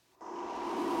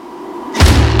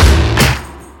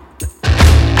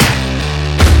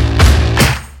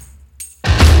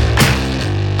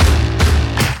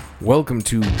Welcome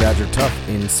to Badger Tough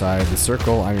Inside the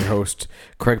Circle. I'm your host,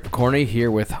 Craig Picorni, here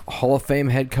with Hall of Fame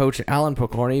head coach Alan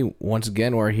Picorni. Once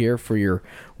again, we're here for your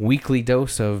weekly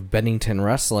dose of Bennington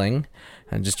wrestling.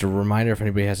 And just a reminder, if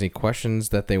anybody has any questions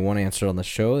that they want answered on the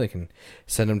show, they can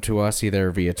send them to us either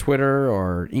via Twitter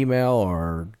or email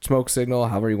or smoke signal,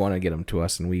 however you want to get them to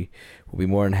us, and we will be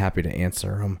more than happy to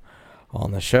answer them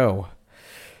on the show.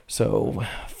 So,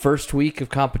 first week of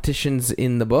competitions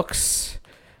in the books.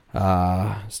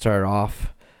 Started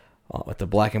off with the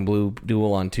black and blue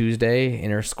duel on Tuesday,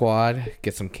 inner squad,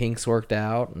 get some kinks worked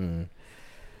out and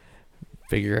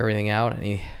figure everything out.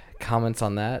 Any comments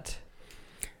on that?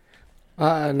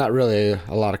 Not really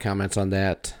a lot of comments on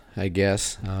that, I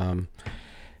guess.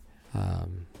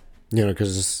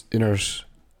 Because it's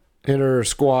inner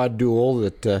squad duel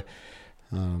that,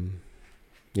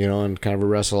 and kind of a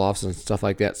wrestle offs and stuff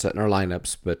like that, setting our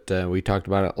lineups. But we talked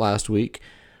about it last week.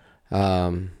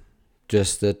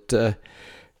 Just that, I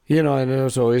know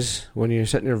it's always, when you're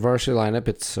setting your varsity lineup,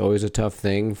 it's always a tough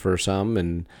thing for some,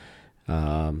 and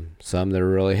some that are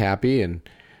really happy, and,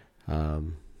 but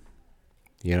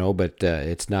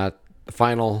it's not the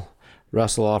final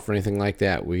wrestle off or anything like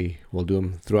that. We will do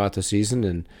them throughout the season,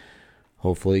 and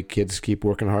hopefully kids keep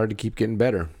working hard to keep getting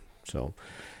better. So,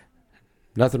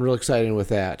 nothing real exciting with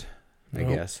that, I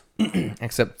guess.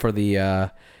 Except for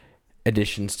the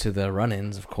additions to the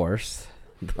run-ins, of course.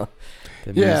 I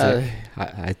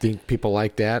think people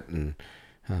like that, and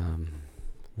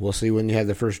we'll see when you have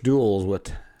the first duels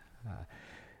what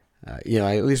at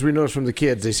least we noticed from the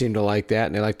kids, they seem to like that,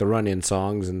 and they like the run-in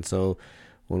songs, and so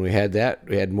when we had that,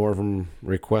 we had more of them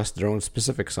request their own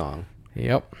specific song.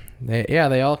 Yep.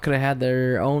 They all could have had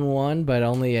their own one, but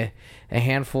only a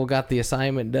handful got the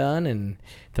assignment done, and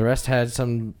the rest had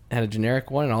a generic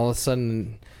one, and all of a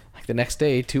sudden, like the next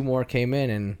day, 2 more came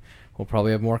in, and we'll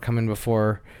probably have more coming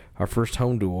before our first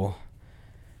home duel.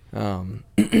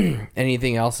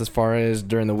 Anything else as far as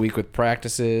during the week with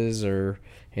practices or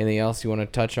anything else you want to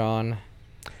touch on?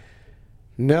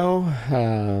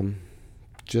 No,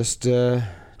 just a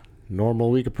normal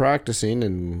week of practicing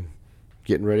and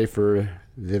getting ready for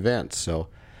the event. So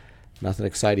nothing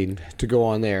exciting to go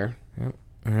on there. Yep.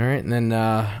 All right, and then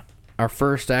our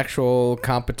first actual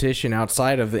competition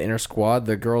outside of the inner squad,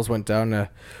 the girls went down to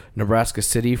Nebraska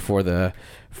City for the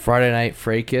Friday night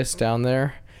fracas down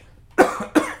there.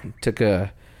 Took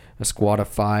a squad of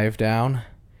 5 down.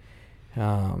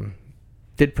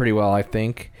 Did pretty well, I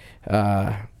think.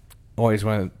 Always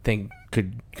want to think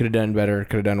could have done better,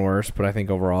 could have done worse, but I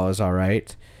think overall is all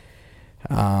right.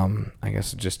 I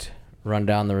guess just run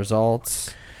down the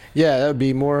results. Yeah, that would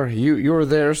be more. You were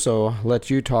there, so I'll let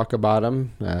you talk about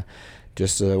them.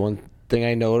 One thing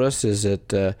I noticed is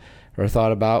that, or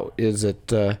thought about, is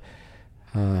that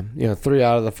 3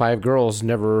 out of the 5 girls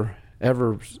never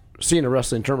ever seen a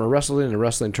wrestling tournament, wrestled in a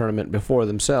wrestling tournament before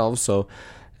themselves, so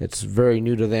it's very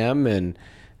new to them, and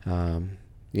and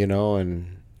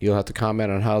you'll have to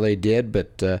comment on how they did,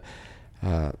 but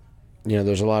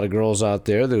there's a lot of girls out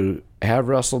there that have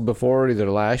wrestled before,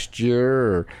 either last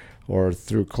year or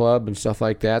through club and stuff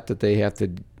like that they have to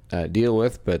deal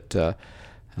with, but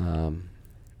I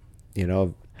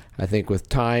think with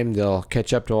time they'll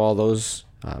catch up to all those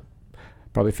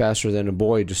probably faster than a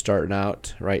boy just starting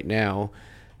out right now.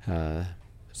 I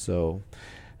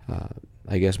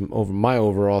guess my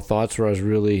overall thoughts were I was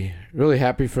really, really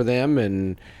happy for them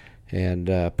and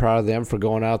proud of them for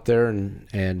going out there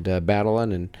and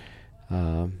battling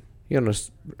and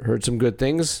heard some good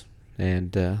things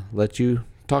and let you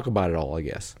talk about it all, I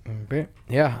guess. Okay.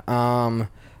 Yeah. I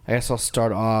guess I'll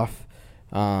start off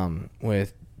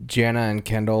with Jana and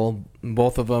Kendall.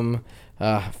 Both of them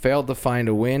failed to find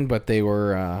a win, but they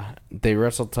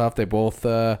wrestled tough. They both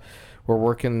were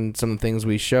working some things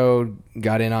we showed,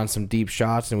 got in on some deep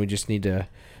shots, and we just need to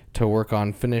work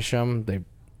on finish them. They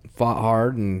fought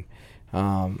hard, and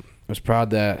was proud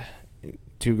that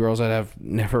 2 girls that have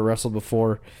never wrestled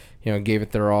before, gave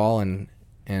it their all, and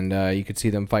you could see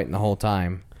them fighting the whole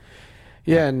time.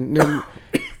 Yeah, and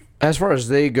as far as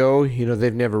they go,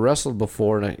 they've never wrestled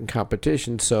before in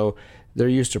competition, so they're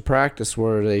used to practice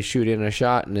where they shoot in a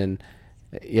shot and then,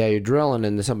 you're drilling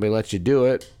and then somebody lets you do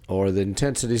it, or the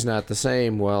intensity's not the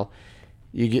same. Well,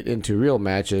 you get into real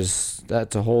matches,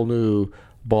 that's a whole new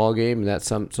ball game, and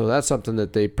so that's something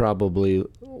that they probably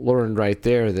learned right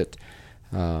there that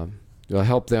will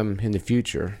help them in the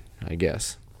future, I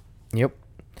guess. Yep.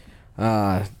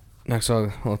 Next,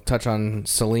 I'll touch on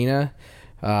Selena.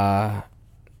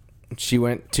 She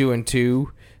went 2-2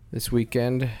 this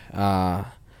weekend.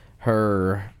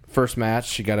 Her first match,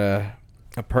 she got a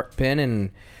pin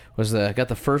and got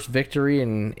the first victory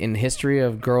in history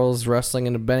of girls wrestling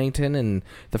in Bennington and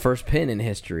the first pin in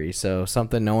history. So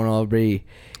something no one will be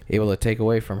able to take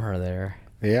away from her there.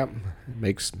 Yep,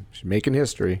 she's making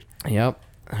history. Yep,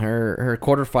 her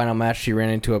quarterfinal match, she ran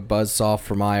into a buzzsaw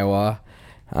from Iowa,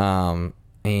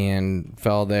 and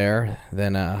fell there.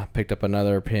 Then picked up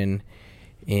another pin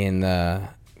in the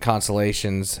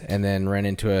consolations, and then ran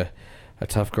into a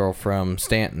tough girl from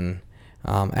Stanton.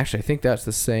 Actually, I think that's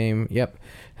the same. Yep.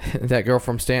 That girl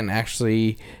from Stanton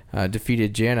actually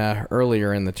defeated Jana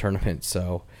earlier in the tournament.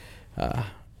 So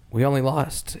we only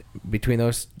lost between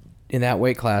those in that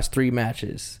weight class 3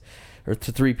 matches, or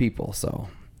to 3 people. So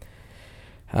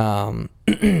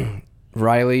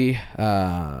Riley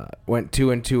went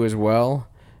 2-2 as well.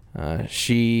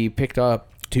 She picked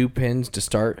up 2 pins to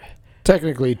start.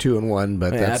 Technically 2-1,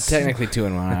 but that's technically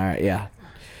 2-1. All right, yeah.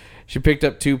 She picked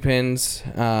up 2 pins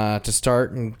to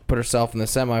start and put herself in the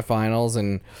semifinals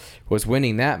and was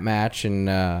winning that match, and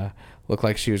looked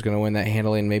like she was going to win that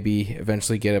handily and maybe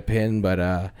eventually get a pin,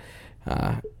 but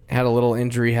had a little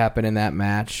injury happen in that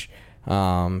match,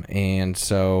 and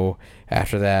so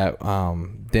after that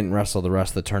didn't wrestle the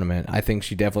rest of the tournament. I think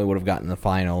she definitely would have gotten the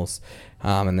finals,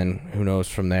 and then who knows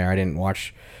from there. I didn't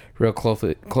watch real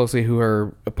closely who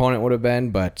her opponent would have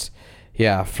been, but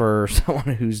yeah, for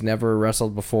someone who's never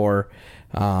wrestled before,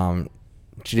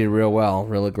 she did real well,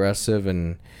 real aggressive,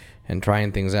 and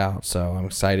trying things out. So I'm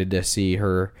excited to see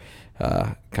her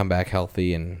come back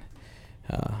healthy and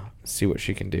see what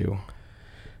she can do.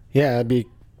 Yeah, it'd be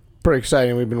pretty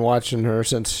exciting. We've been watching her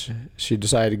since she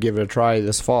decided to give it a try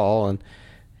this fall,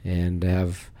 and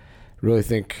have really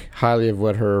think highly of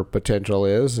what her potential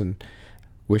is, and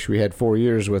wish we had 4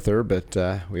 years with her, but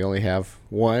we only have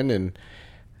 1,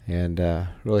 and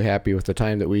really happy with the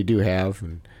time that we do have,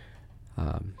 and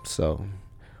so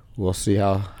we'll see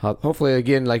how hopefully,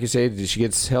 again, like you say, she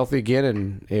gets healthy again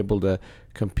and able to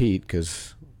compete,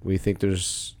 because we think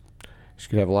she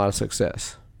could have a lot of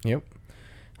success. Yep.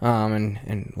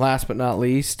 And last but not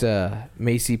least,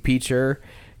 Macy Peacher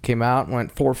came out and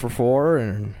went 4 for 4,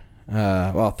 and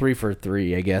 3 for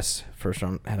 3, I guess. First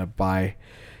one had a bye,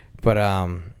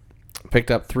 but picked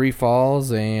up 3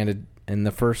 falls and in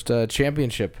the first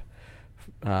championship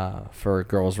for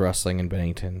girls wrestling in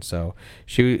Bennington. So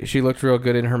she looked real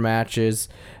good in her matches.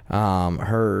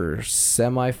 Her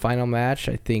semifinal match,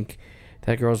 I think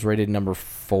that girl's rated number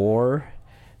 4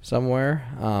 somewhere.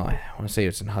 I want to say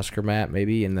it's in Husker Mat,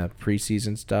 maybe in the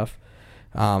preseason stuff.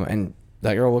 And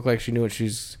that girl looked like she knew what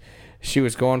she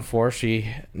was going for.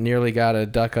 She nearly got a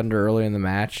duck under early in the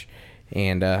match,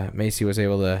 and Macy was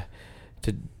able to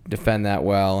defend that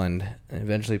well and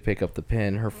eventually pick up the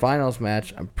pin. Her finals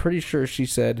match, I'm pretty sure she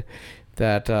said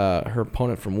that her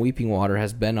opponent from Weeping Water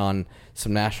has been on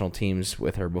some national teams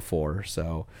with her before.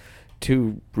 So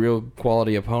 2 real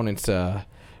quality opponents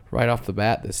right off the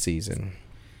bat this season.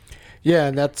 Yeah,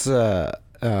 and that's that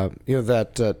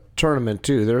tournament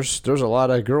too. There's a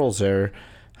lot of girls there,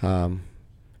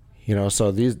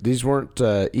 so these weren't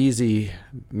easy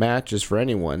matches for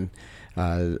anyone.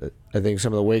 I think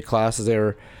some of the weight classes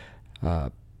there,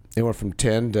 they went from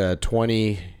 10 to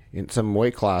 20 in some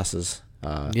weight classes.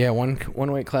 One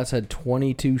weight class had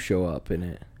 22 show up in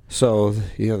it. So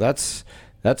that's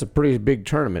a pretty big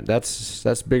tournament.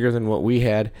 That's bigger than what we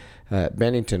had at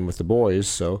Bennington with the boys.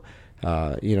 So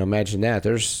imagine that.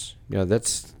 There's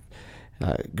that's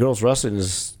girls wrestling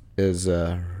is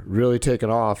really taken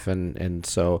off, and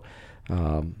so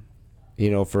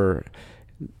for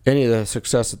any of the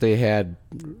success that they had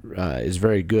is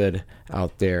very good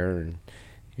out there,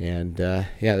 and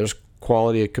there's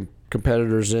quality of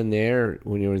competitors in there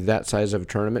when you're that size of a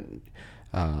tournament,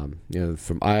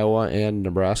 from Iowa and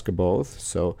Nebraska both.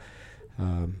 So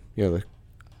the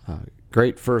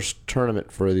great first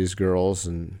tournament for these girls,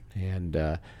 and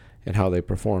how they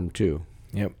performed too.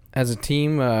 Yep. As a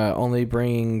team, only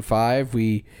bringing 5,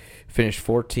 we finished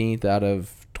 14th out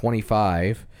of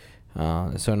 25.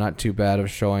 So not too bad of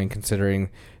showing considering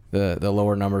the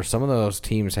lower numbers. Some of those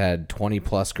teams had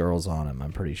 20+ girls on them,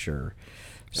 I'm pretty sure.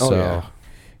 So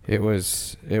it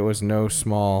was no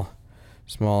small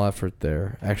effort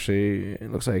there. Actually,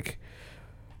 it looks like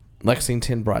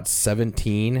Lexington brought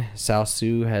 17. South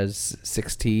Sioux has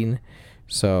 16.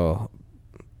 So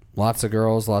lots of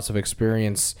girls, lots of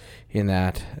experience in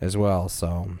that as well.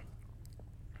 So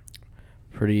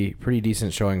pretty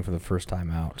decent showing for the first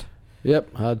time out. Yep,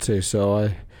 I'd say so.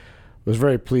 I was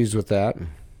very pleased with that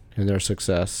and their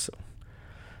success.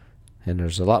 And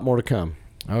there's a lot more to come.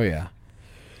 Oh, yeah.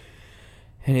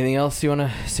 Anything else you want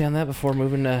to say on that before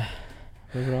moving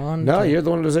on? No, you're the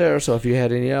one who's there, so if you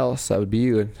had any else, that would be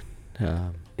you.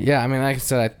 Yeah, I mean, like I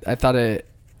said, I thought it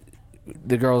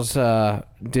the girls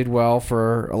did well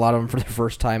for a lot of them for the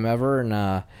first time ever,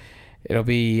 and it'll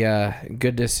be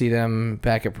good to see them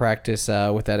back at practice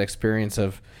with that experience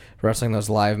of wrestling those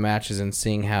live matches and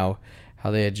seeing how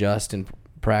they adjust in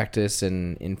practice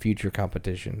and in future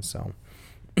competitions. So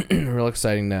real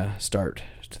exciting to start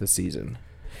to the season.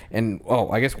 And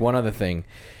I guess one other thing,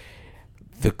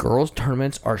 the girls'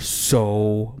 tournaments are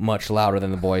so much louder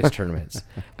than the boys' tournaments.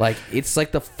 Like, it's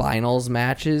like the finals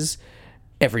matches,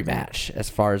 every match as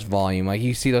far as volume. Like,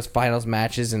 you see those finals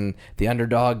matches and the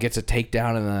underdog gets a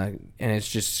takedown and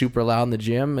it's just super loud in the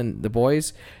gym, and the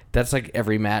boys, that's like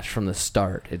every match from the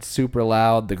start. It's super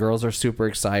loud. The girls are super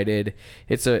excited.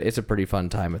 It's a pretty fun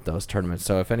time at those tournaments.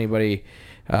 So if anybody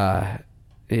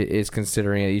is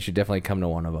considering it, you should definitely come to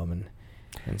one of them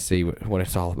and see what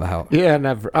it's all about. Yeah, and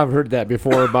I've heard that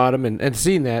before about them and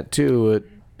seen that too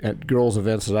at girls'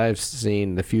 events that I've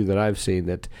seen, the few that I've seen,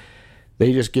 that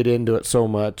they just get into it so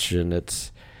much, and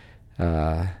it's,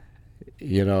 so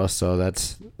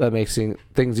that makes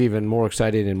things even more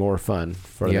exciting and more fun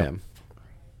for them.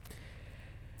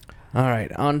 All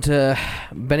right, on to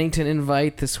Bennington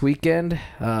Invite this weekend.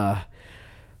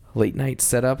 Late night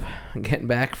setup.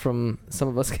 Some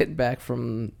of us getting back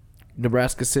from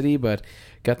Nebraska City, but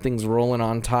got things rolling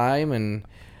on time and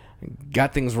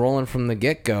got things rolling from the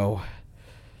get-go.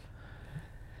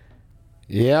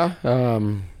 Yeah,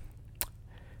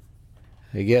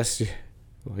 I guess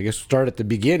we'll start at the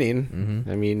beginning. Mm-hmm.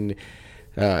 I mean,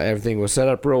 everything was set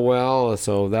up real well,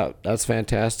 so that's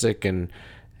fantastic. And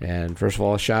first of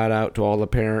all, a shout out to all the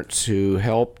parents who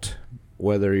helped,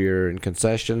 whether you're in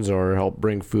concessions or help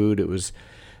bring food. It was,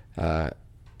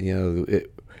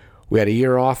 we had a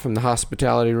year off from the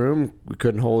hospitality room. We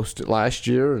couldn't host it last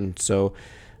year, and so,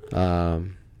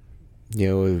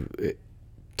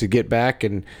 to get back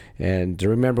and to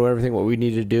remember everything what we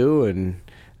need to do, and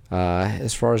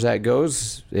as far as that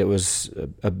goes, it was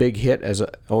a big hit, as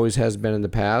it always has been in the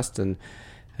past, and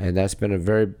that's been a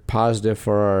very positive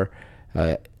for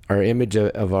our image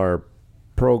of our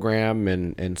program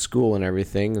and school and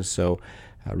everything. So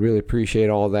I really appreciate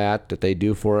all that they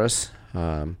do for us,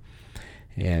 and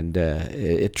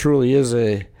it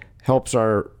truly helps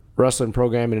our wrestling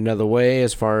program in another way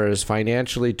as far as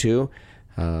financially too.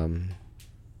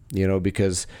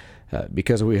 Because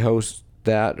we host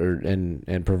that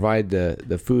and provide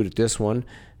the food at this one,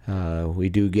 we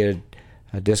do get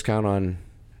a discount on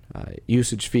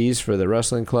usage fees for the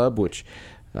wrestling club, which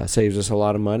saves us a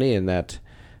lot of money, and that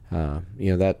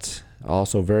that's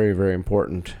also very, very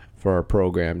important for our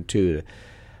program too.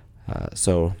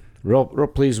 So real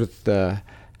pleased with the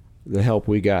help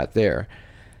we got there.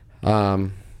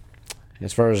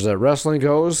 As far as the wrestling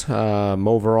goes,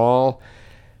 overall,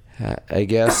 I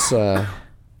guess I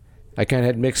kind of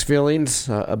had mixed feelings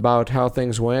about how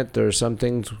things went. There's some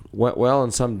things went well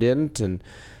and some didn't, and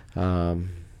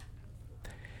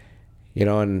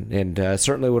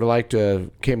certainly would have liked to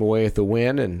have came away with the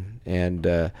win, and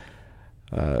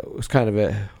was kind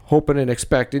of hoping and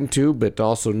expecting to, but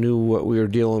also knew what we were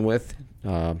dealing with.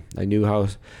 I knew how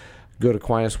good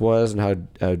Aquinas was and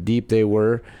how deep they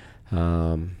were.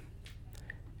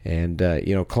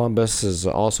 Columbus is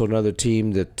also another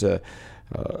team that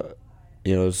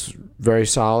is very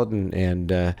solid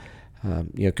and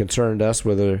concerned us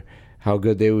whether how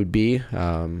good they would be.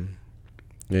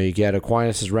 You get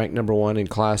Aquinas is ranked number 1 in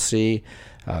Class C.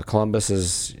 Columbus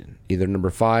is either number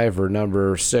 5 or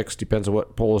number 6, depends on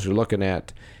what polls you're looking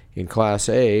at, in Class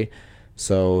A.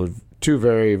 So two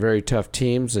very, very tough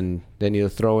teams, and then you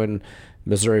throw in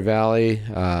Missouri Valley.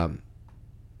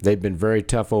 They've been very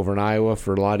tough over in Iowa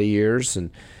for a lot of years,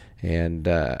 and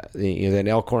then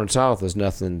Elkhorn South is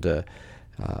nothing to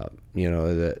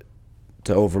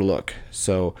overlook.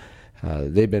 So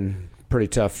they've been pretty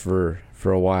tough for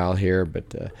a while here,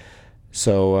 but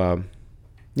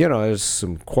there's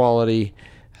some quality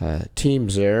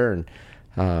teams there, and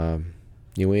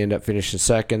we end up finishing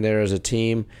second there as a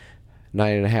team,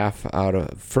 9.5 out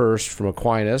of first from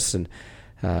Aquinas, and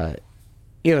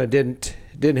it didn't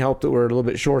help that we're a little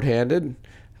bit shorthanded,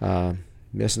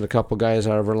 missing a couple guys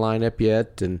out of our lineup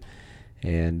yet, and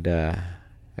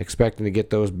expecting to get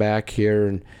those back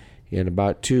here in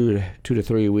about 2 to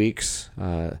 3 weeks,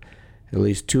 at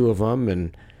least 2 of them,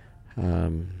 and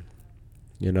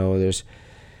there's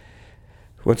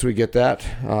once we get that,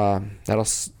 that'll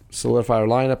solidify our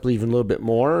lineup even a little bit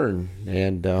more,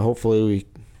 and hopefully we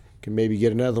can maybe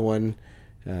get another one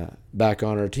back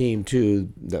on our team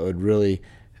too. That would really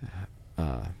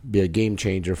be a game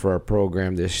changer for our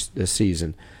program this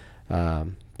season. I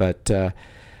don't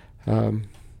know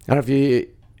if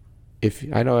if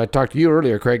I know I talked to you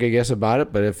earlier, Craig, I guess about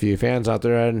it, but if you fans out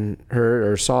there hadn't heard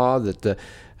or saw that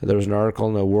there was an article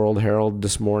in the World Herald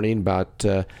this morning about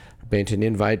Bennington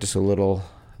Invite, just a little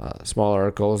small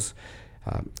articles.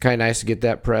 Kind of nice to get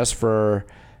that press for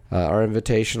our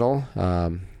invitational,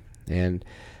 and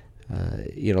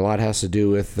a lot has to do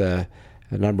with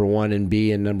number 1 and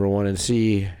B and number 1 and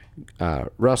C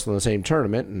wrestling the same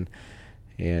tournament,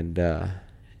 and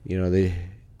the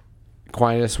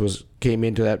Aquinas came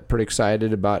into that pretty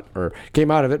excited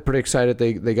came out of it pretty excited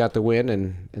they got the win,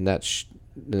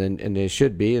 and they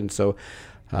should be, and so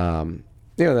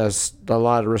that's a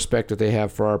lot of respect that they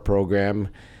have for our program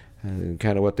and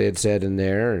kind of what they had said in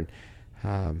there,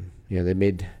 and they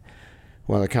made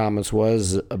one of the comments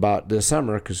was about this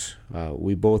summer because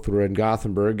we both were in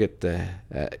Gothenburg at the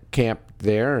camp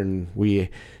there, and we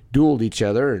dueled each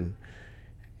other,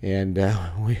 and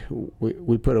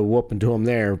we put a whooping to them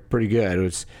there pretty good. It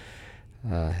was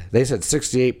they said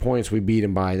 68 points we beat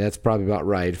them by. That's probably about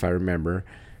right if I remember.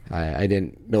 I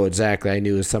didn't know exactly. I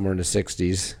knew it was somewhere in the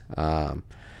 60s.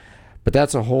 But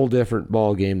that's a whole different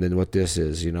ball game than what this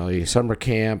is. Summer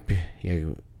camp,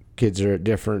 kids are at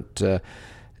different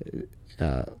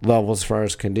levels as far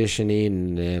as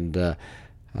conditioning and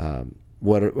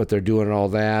what they're doing and all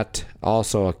that.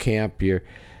 Also, a camp, you're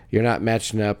not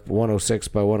matching up 106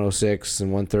 by 106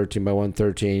 and 113 by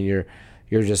 113.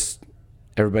 You're just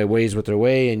everybody weighs what they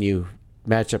weigh, and you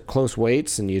match up close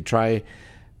weights, and you try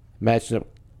matching up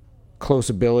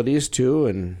close abilities too.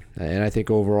 And I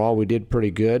think overall we did pretty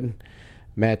good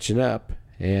matching up,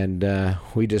 and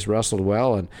we just wrestled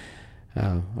well, and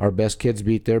our best kids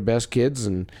beat their best kids,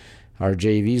 and our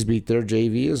JVs beat their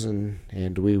JVs,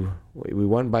 and we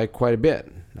won by quite a bit.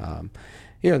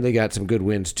 They got some good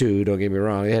wins too. Don't get me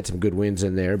wrong; they had some good wins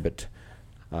in there, but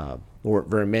weren't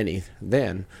very many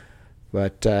then.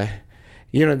 But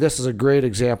this is a great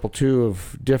example too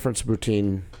of difference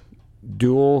between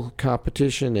dual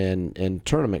competition and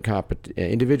tournament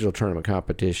individual tournament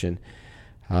competition.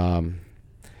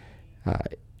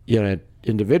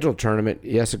 Individual tournament,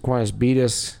 yes, Aquinas beat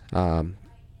us. And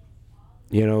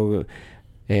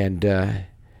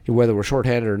whether we're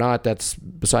shorthanded or not, that's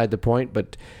beside the point.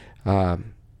 But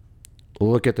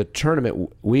look at the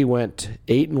tournament. We went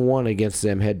 8-1 against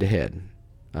them head to head.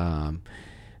 And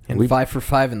 5 for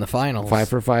 5 in the finals. 5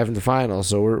 for 5 in the finals.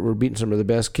 So we're beating some of the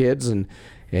best kids, but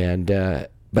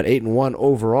 8-1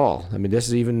 overall. I mean, this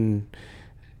is even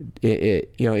in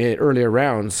earlier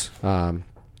rounds.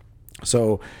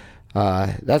 So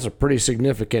that's a pretty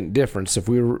significant difference. If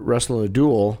we were wrestling a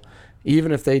duel,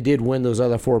 even if they did win those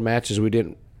other 4 matches we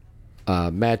didn't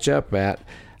match up at,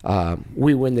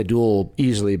 we win the duel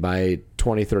easily by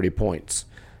 20, 30 points.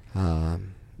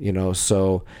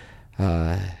 So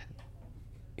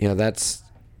that's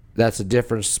a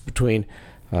difference between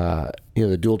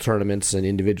the dual tournaments and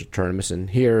individual tournaments. And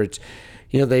here it's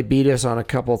they beat us on a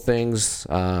couple things.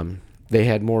 They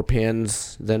had more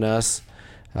pins than us.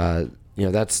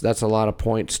 That's a lot of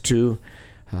points too.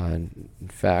 In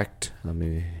fact, let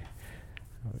me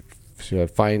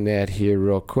find that here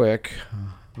real quick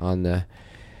on the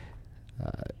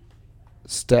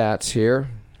stats here.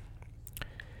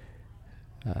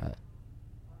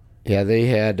 They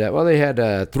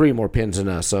had 3 more pins than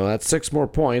us, so that's 6 more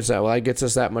points. That gets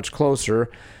us that much closer.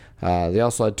 They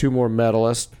also had 2 more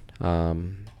medalists.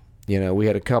 We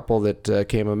had a couple that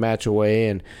came a match away,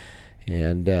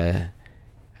 and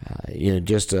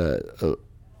just a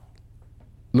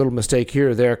little mistake here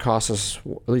or there cost us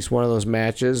at least one of those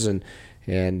matches, and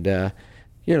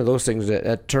those things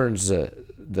that turns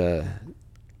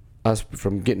us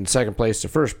from getting second place to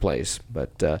first place.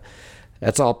 But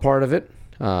that's all part of it.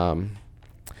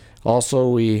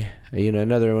 Also,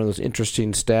 another one of those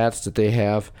interesting stats that they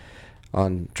have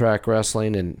on track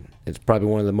wrestling, and it's probably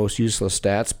one of the most useless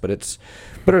stats, but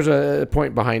there's a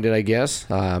point behind it, I guess.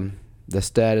 The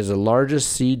stat is the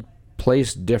largest seed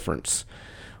place difference.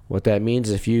 What that means,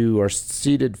 if you are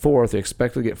seeded 4th, you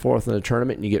expect to get 4th in the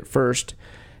tournament, and you get 1st,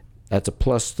 that's a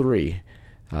 +3.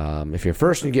 If you're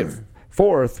 1st and you get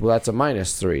 4th, well, that's a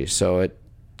 -3. So it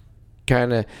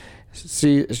kind of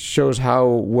shows how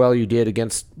well you did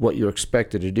against what you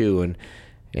expected to do, and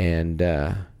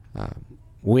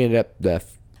we ended up the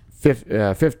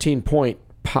 15-point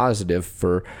positive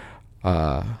for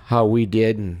how we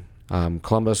did. And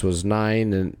Columbus was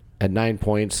 9 and at 9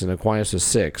 points, and Aquinas was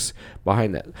 6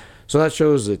 behind that. So that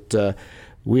shows that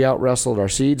we out-wrestled our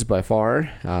seeds by far.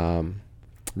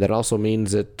 That also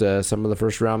means that some of the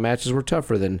first-round matches were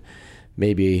tougher than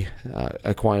maybe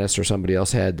Aquinas or somebody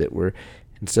else had, that were,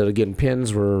 instead of getting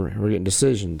pins, we're getting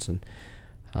decisions. And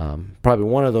Probably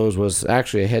one of those was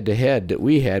actually a head-to-head that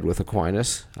we had with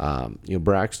Aquinas.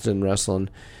 Braxton wrestling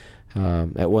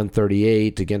at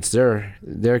 138 against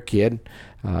their kid.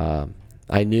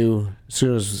 I knew as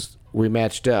soon as we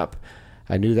matched up,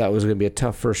 I knew that was going to be a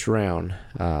tough first round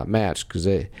match because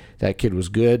that kid was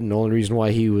good, and the only reason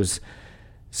why he was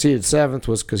seeded 7th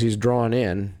was because he's drawn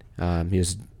in. He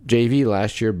was JV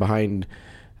last year behind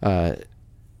a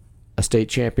state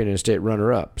champion and a state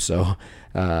runner-up, so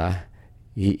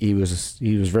he was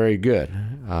very good.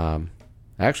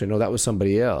 Actually, no, that was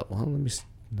somebody else. Well,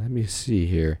 let me see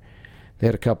here. They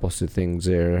had a couple of things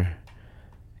there.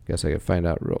 I guess I could find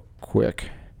out real quick.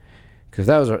 Because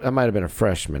that might have been a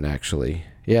freshman, actually.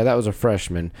 Yeah, that was a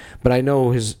freshman. But I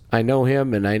know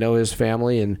him, and I know his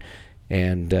family,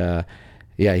 and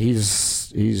yeah,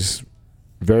 he's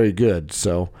very good.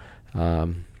 So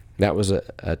that was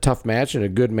a tough match and a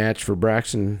good match for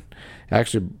Braxton.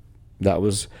 Actually,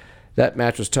 that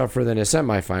match was tougher than a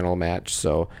semifinal match.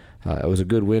 So it was a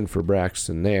good win for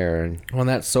Braxton there. And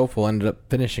that Sofel ended up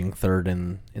finishing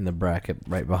 3rd in the bracket,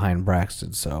 right behind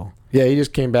Braxton. So yeah, he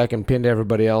just came back and pinned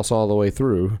everybody else all the way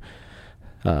through.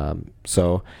 And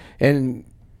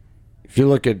if you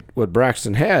look at what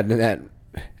Braxton had, and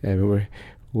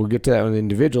we'll get to that with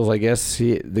individuals, I guess.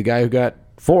 The guy who got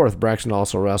 4th, Braxton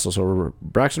also wrestled. So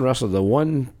Braxton wrestled the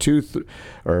 1, 2,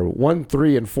 or 1,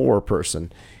 3, and 4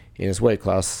 person in his weight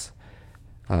class.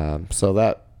 So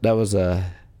that was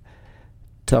a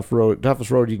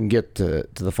toughest road you can get to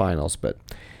the finals. But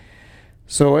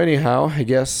so anyhow, I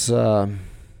guess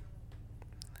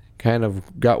kind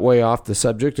of got way off the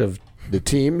subject of the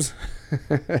teams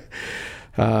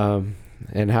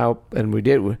and how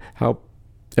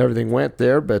everything went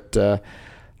there. But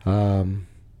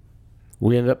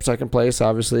we ended up 2nd place,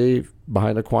 obviously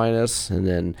behind Aquinas,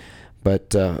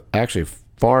 but actually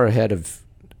far ahead of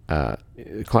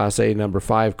Class A number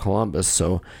 5 Columbus.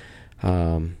 So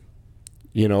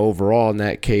overall in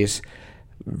that case,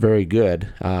 very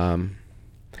good.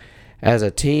 As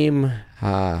a team,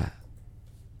 I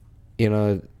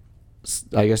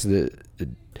guess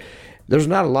there's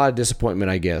not a lot of disappointment,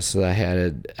 I guess, that I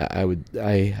had.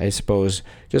 I suppose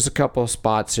just a couple of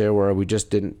spots here where we just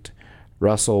didn't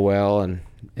wrestle well and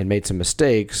made some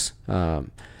mistakes.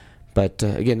 But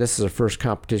again, this is the first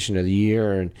competition of the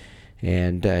year,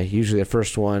 and usually the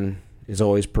first one is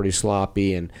always pretty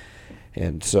sloppy,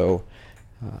 and so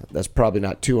that's probably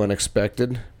not too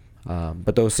unexpected.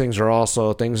 But those things are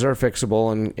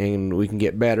fixable, and we can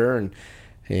get better,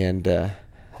 and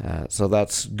so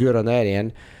that's good on that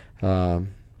end.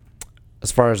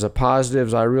 As far as the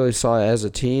positives, I really saw as a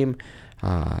team,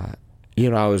 I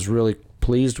was really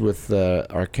pleased with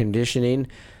our conditioning.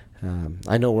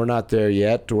 I know we're not there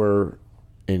yet. We're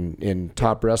in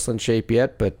top wrestling shape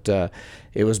yet, but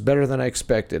it was better than I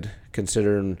expected,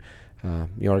 considering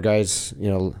our guys,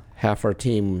 half our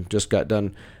team just got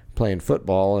done playing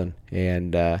football and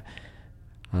had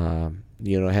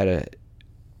a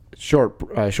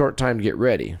short time to get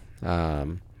ready.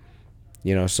 So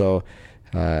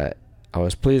I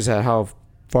was pleased at how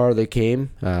far they came.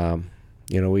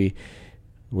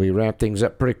 We ramped things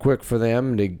up pretty quick for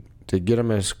them to get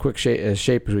them as quick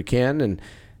shape as we can, and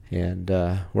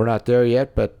we're not there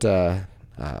yet, but I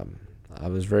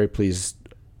was very pleased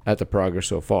at the progress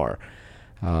so far.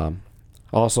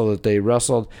 Also that they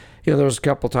wrestled, there was a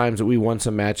couple times that we won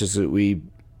some matches that we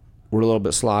were a little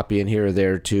bit sloppy in here or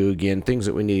there too. Again, things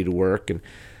that we needed to work, and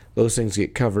those things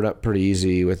get covered up pretty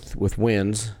easy with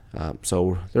wins.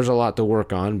 So there's a lot to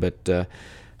work on, but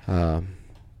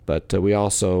we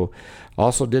also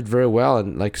did very well,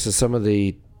 and like I said, some of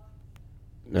the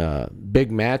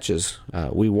big matches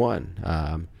we won.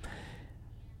 I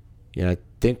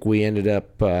think we ended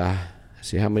up.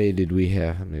 See, how many did we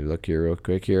have? Let me look here real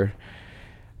quick here.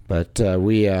 But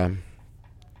we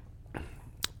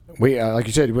like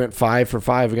you said, we went 5 for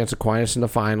 5 against Aquinas in the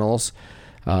finals.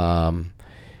 And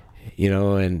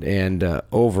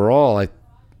overall, I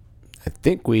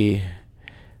think we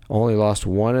only lost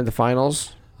 1 in the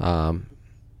finals. And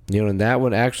that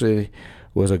one actually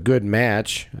was a good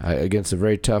match against a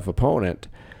very tough opponent.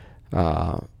 We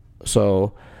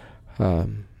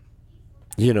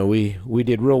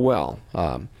did real well.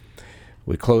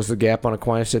 We closed the gap on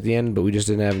Aquinas at the end, but we just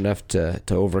didn't have enough to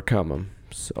overcome them.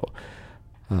 So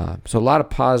a lot of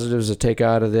positives to take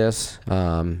out of this,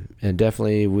 and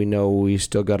definitely we know we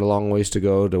still got a long ways to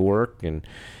go to work, and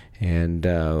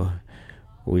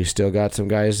we still got some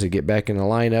guys to get back in the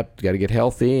lineup. Got to get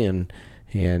healthy, and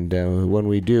when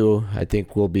we do, I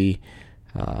think we'll be,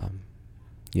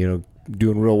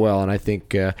 doing real well. And I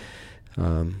think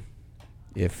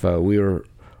if we were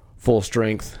full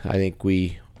strength, I think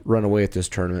we run away with this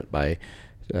tournament by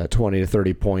 20 to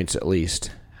 30 points at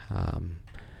least.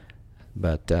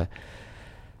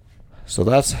 So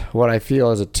that's what I feel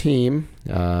as a team.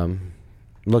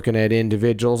 Looking at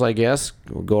individuals, I guess,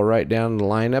 we'll go right down the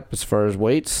lineup as far as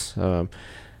weights.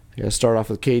 Start off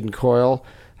with Caden Coyle.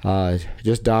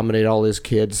 Just dominate all his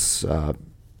kids.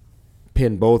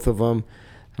 Pin both of them.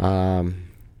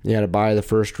 He had to buy the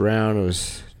first round. It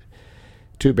was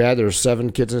too bad. There were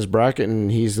 7 kids in his bracket,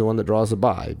 and he's the one that draws the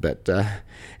bye. But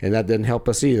and that didn't help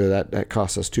us either. That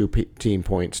cost us 2 team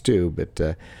points too. But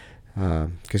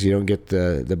because you don't get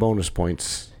the bonus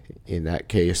points in that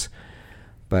case.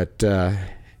 But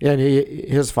and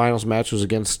his finals match was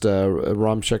against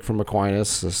Romchek from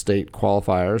Aquinas, the state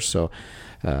qualifiers. So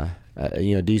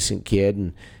decent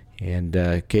kid, and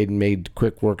Caden made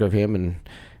quick work of him and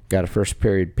got a first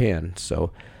period pin.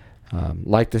 So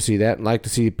like to see that, and like to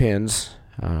see pins.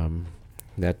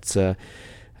 That's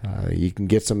you can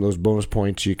get some of those bonus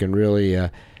points. You can really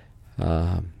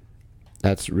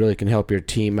that's really can help your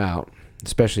team out,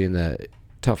 especially in the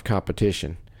tough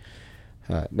competition.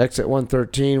 Next at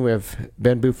 113, we have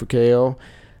Ben Bufakeo.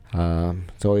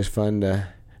 It's always fun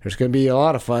there's going to be a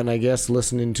lot of fun, I guess,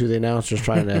 listening to the announcers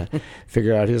trying to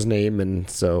figure out his name, and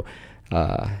so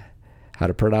how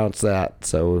to pronounce that.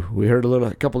 So we heard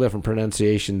a couple different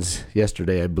pronunciations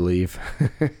yesterday, I believe.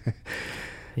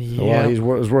 Yeah. While he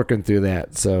was working through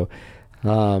that. So,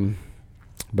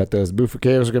 but those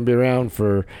Bufakeos are going to be around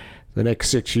for the next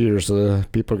 6 years, so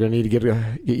people are going to need to get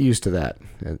used to that,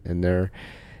 and they're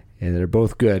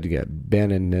both good. You got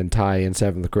Ben and Ty in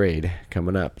 7th grade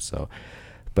coming up. So,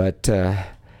 but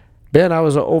Ben, I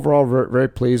was overall very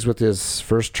pleased with his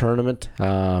first tournament.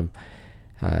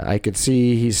 I could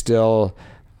see he's still,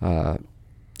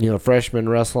 freshman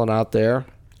wrestling out there.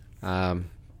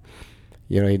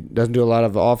 He doesn't do a lot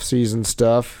of off-season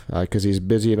stuff because he's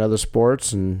busy in other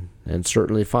sports, and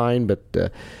certainly fine.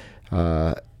 But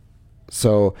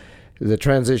so the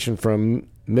transition from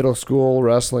middle school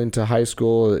wrestling to high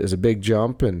school is a big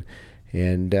jump, and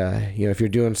if you're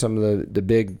doing some of the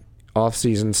big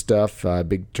off-season stuff,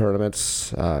 big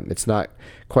tournaments, it's not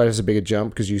quite as big a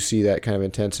jump because you see that kind of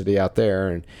intensity out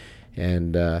there,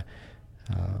 and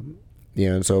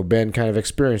so Ben kind of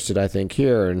experienced it, I think,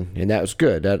 here, and that was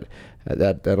good.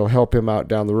 That'll help him out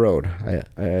down the road.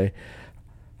 I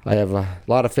have a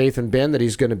lot of faith in Ben that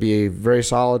he's going to be very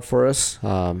solid for us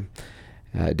down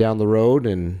the road,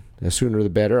 and the sooner the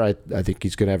better. I think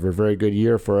he's going to have a very good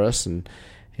year for us, and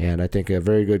I think a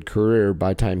very good career by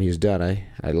the time he's done.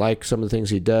 I like some of the things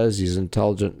he does. He's an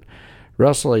intelligent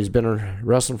wrestler. He's been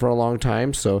wrestling for a long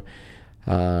time, so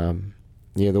the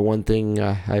one thing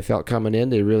I felt coming in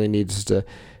that he really needs to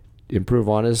improve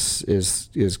on is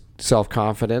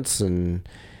self-confidence and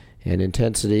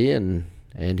intensity, and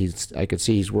I could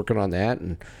see he's working on that,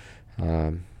 and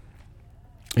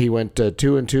he went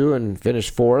 2-2 and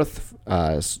finished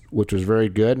 4th, which was very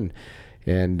good,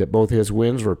 and both his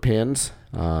wins were pins.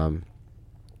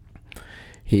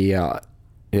 He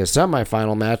in his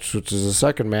semifinal match, which is the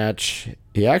second match,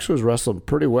 he actually was wrestling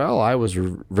pretty well. I was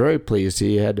very pleased.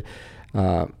 He had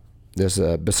this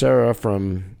Becerra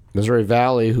from Missouri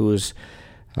Valley, who was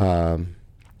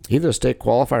either a state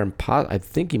qualifier, and I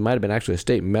think he might have been actually a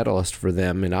state medalist for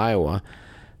them in Iowa,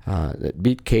 that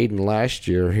beat Caden last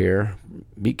year here.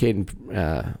 Beat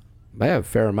Caden by a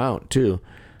fair amount, too.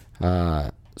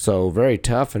 So very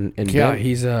tough. And yeah, Ben,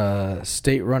 he's a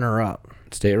state runner-up.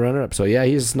 State runner-up. So, yeah,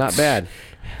 he's not bad.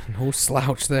 No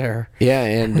slouch there. Yeah,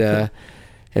 and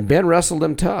Ben wrestled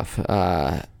him tough.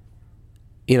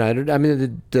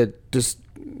 This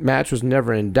match was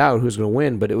never in doubt who's going to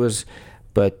win,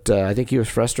 but I think he was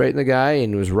frustrating the guy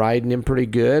and was riding him pretty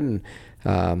good, and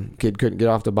kid couldn't get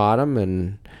off the bottom,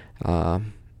 and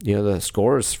the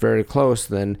score was fairly close.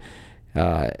 Then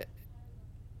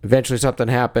eventually something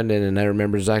happened, and I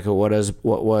remember exactly what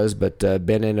was, but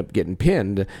Ben ended up getting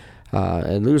pinned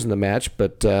and losing the match,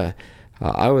 but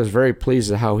I was very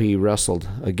pleased at how he wrestled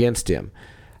against him.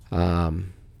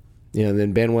 Then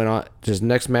Ben went on to his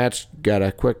next match, got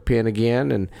a quick pin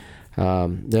again, and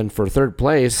then for third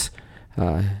place,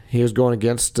 he was going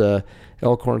against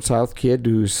Elkhorn South kid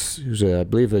who's I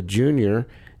believe a junior,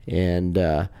 and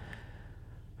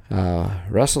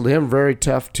wrestled him very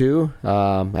tough too.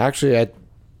 Actually, I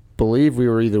believe we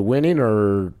were either winning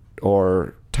or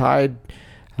tied.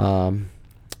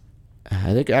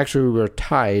 I think actually we were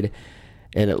tied,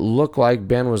 and it looked like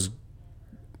Ben was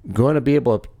going to be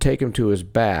able to take him to his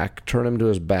back, turn him to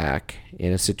his back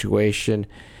in a situation,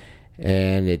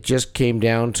 and it just came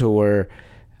down to where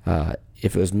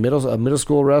if it was a middle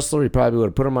school wrestler, he probably would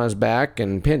have put him on his back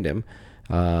and pinned him.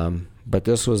 But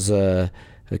this was a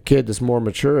a kid that's more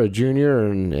mature, a junior,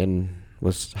 and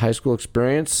with high school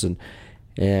experience, and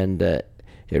it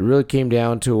really came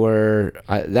down to where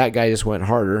that guy just went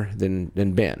harder than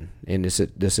Ben in this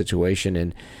situation,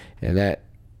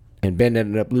 and Ben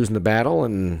ended up losing the battle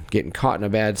and getting caught in a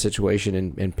bad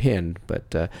situation and pinned.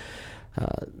 But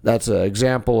that's an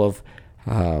example of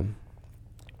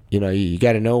you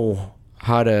got to know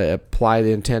how to apply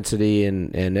the intensity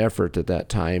and effort at that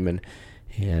time,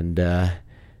 and that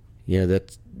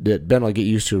Ben will get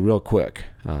used to real quick.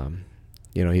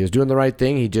 He was doing the right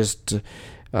thing. He just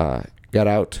got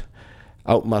out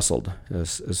muscled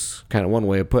is kind of one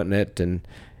way of putting it, and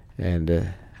I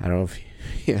don't know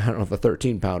if a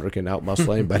 13-pounder can out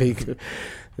muscle anybody.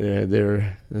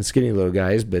 They're skinny little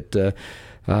guys, but it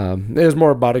was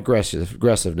more about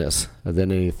aggressiveness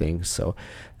than anything. So,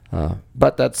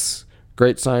 but that's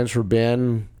great signs for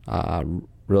Ben.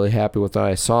 Really happy with what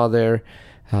I saw there.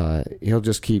 He'll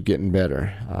just keep getting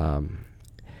better.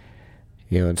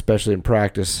 And especially in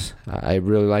practice, I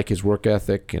really like his work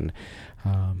ethic, and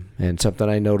something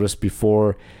I noticed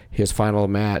before his final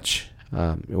match.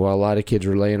 While a lot of kids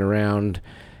were laying around,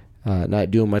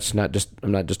 not doing much. I'm not just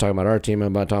talking about our team.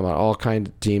 I'm talking about all kinds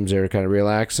of teams. They're kind of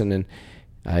relaxing, and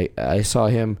I saw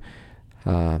him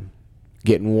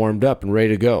getting warmed up and ready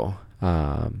to go.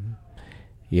 And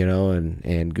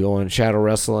going shadow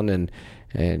wrestling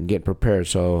and getting prepared.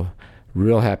 So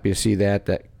real happy to see that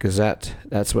because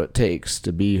that's what it takes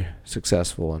to be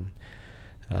successful, and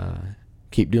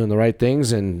keep doing the right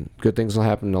things, and good things will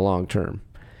happen in the long term.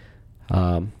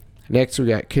 Next we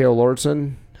got Cale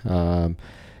Lordson,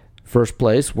 first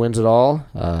place, wins it all,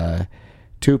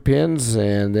 2 pins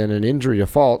and then an injury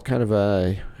default, kind of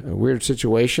a weird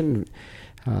situation.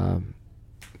 The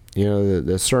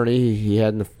Cerny he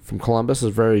had from Columbus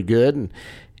is very good,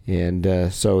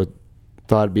 and so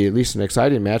thought it'd be at least an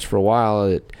exciting match for a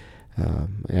while.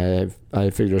 I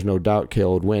figured there's no doubt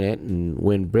Cale would win it and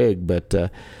win big, but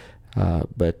I'd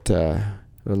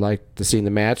like to see the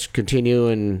match continue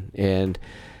and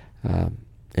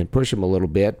push him a little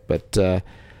bit. But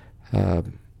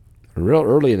real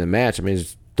early in the match, I mean,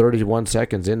 it's 31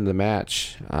 seconds into the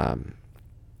match,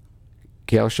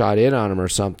 Cale shot in on him or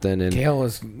something, and Cale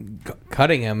was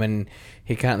cutting him, and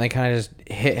they kind of just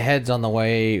hit heads on the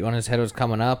way when his head was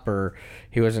coming up, or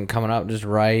he wasn't coming up just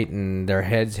right, and their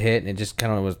heads hit, and it just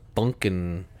kind of was bunk,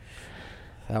 and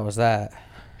that was that.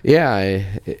 Yeah,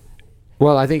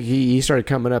 I think he started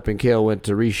coming up, and Cale went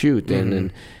to reshoot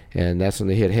then, and that's when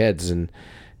they hit heads, and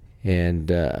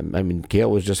I mean,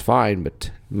 Cale was just fine,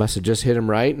 but must have just hit him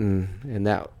right, and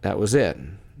that was it.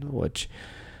 Which,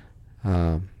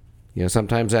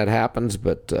 sometimes that happens,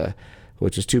 but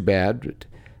which is too bad. But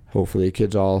hopefully, the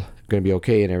kids all going to be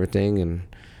okay and everything.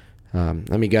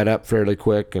 And he got up fairly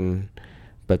quick,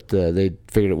 but they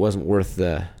figured it wasn't worth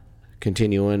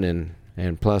continuing,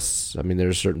 and plus, I mean,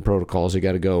 there's certain protocols you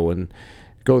got to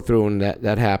go through, and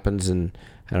that happens. And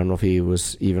I don't know if he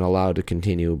was even allowed to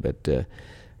continue, but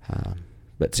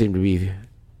seemed to be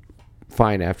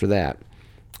fine after that.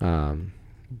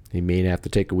 He may have to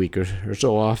take a week or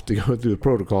so off to go through the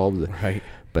protocol, right?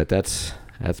 But that's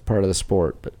part of the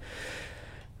sport. But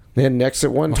then next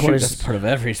at 120, that's part of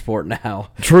every sport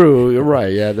now. True, you're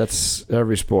right. Yeah, that's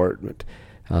every sport. But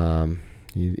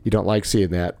you don't like seeing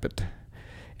that. But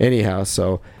anyhow,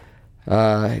 so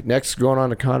next going on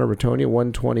to Connor Ratonia,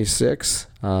 126.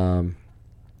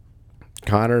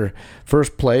 Connor,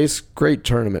 first place, great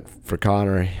tournament for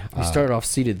Connor. He started off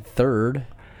seeded third.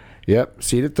 Yep,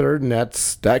 seeded third, and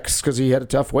that's because he had a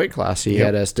tough weight class. He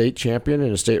had a state champion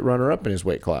and a state runner-up in his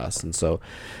weight class, and so,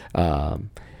 so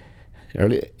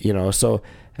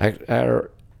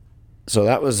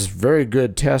that was a very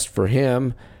good test for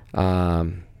him.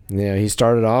 He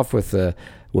started off with a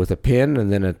pin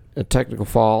and then a technical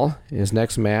fall in his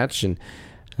next match, and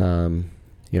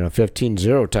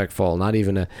 15-0 tech fall. It's not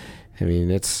even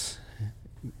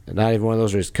one of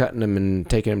those where he's cutting him and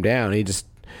taking him down. He just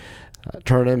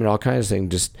turn him and all kinds of things.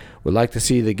 Just would like to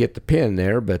see they get the pin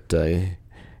there, but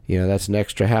that's an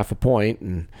extra half a point,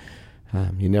 and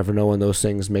you never know when those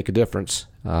things make a difference.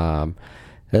 Then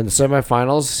the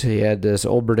semifinals, he had this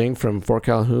Olberding from Fort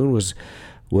Calhoun was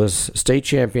state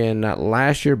champion not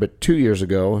last year but 2 years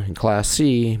ago in Class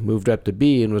C, moved up to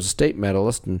B and was a state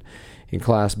medalist in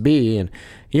Class B, and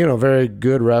very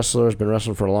good wrestler, has been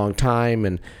wrestling for a long time,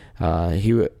 and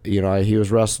he was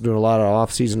doing a lot of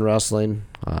off-season wrestling.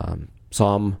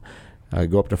 Saw him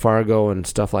go up to Fargo and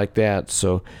stuff like that.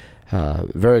 So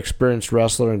very experienced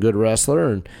wrestler and good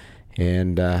wrestler,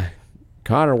 and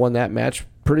Connor won that match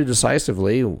pretty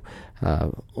decisively,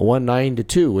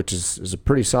 1-9-2, which is a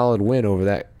pretty solid win over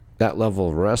that level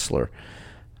of wrestler.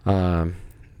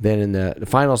 Then in the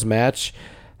finals match,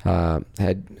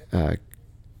 had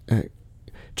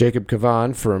Jacob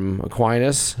Cavan from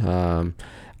Aquinas,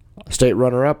 state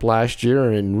runner-up last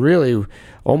year, and really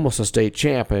almost a state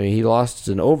champ. I mean, he lost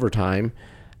in overtime.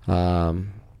 So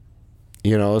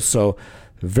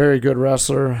very good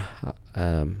wrestler,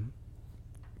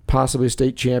 possibly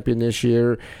state champion this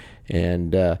year.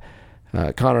 And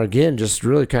Connor again just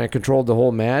really kind of controlled the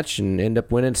whole match and ended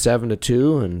up winning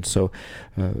 7-2. And so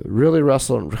Connor's really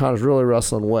wrestling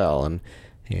well. And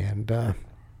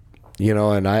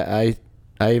I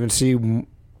even see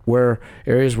where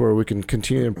areas where we can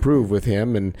continue to improve with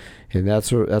him, and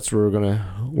that's what we're going to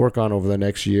work on over the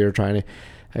next year, trying to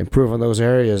improve on those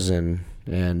areas and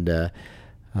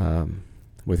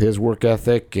with his work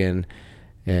ethic and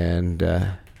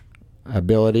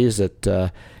abilities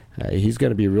that he's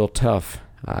going to be real tough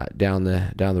down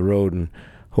the road, and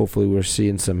hopefully we're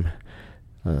seeing some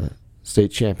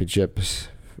state championships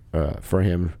for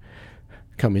him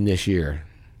coming this year.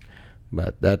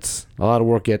 But that's a lot of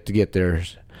work yet to get there.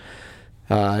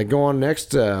 Go on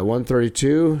next,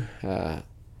 132.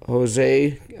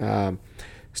 Jose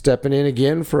stepping in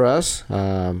again for us.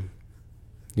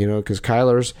 Because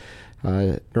Kyler's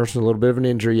nursing a little bit of an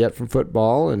injury yet from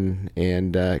football, and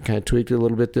kind of tweaked it a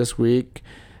little bit this week.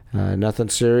 Nothing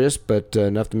serious, but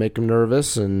enough to make him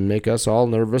nervous and make us all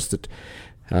nervous that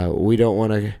we don't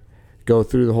want to go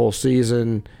through the whole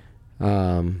season,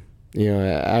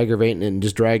 aggravating it and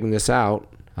just dragging this out.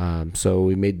 So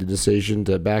we made the decision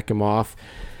to back him off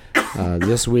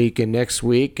this week and next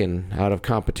week, and out of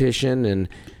competition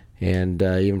and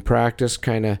even practice,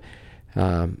 kind of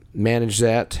manage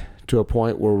that to a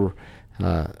point where we're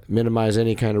minimize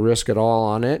any kind of risk at all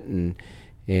on it, and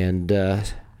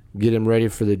get him ready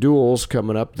for the duels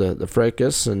coming up, the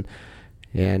fracas, and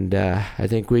I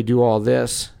think we do all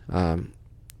this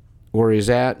where he's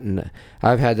at. And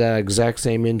I've had that exact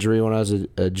same injury when I was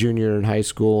a junior in high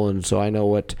school, and so I know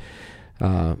what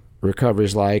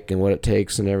recovery's like and what it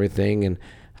takes and everything. And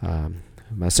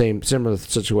my similar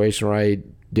situation where I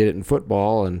did it in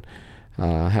football, and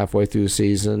halfway through the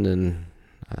season, and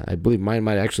I believe mine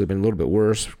might actually have been a little bit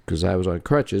worse because I was on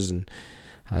crutches, and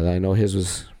I know his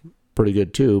was pretty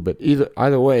good too. But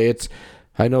either way,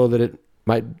 I know that it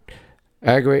might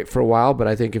aggravate for a while, but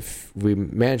I think if we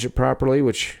manage it properly,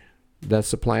 which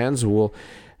that's the plans,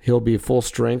 he'll be full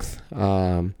strength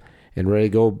and ready to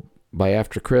go by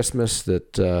after Christmas.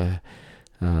 And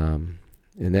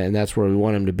that's where we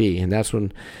want him to be, and that's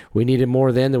when we need him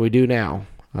more then than we do now.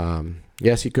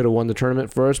 Yes, he could have won the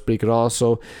tournament first, but he could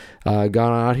also gone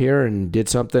out here and did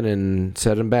something and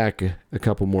set him back a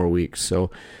couple more weeks.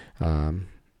 So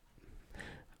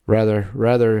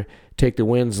rather take the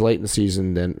wins late in the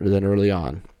season than early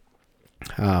on.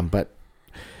 But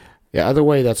yeah, either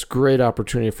way, that's a great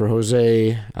opportunity for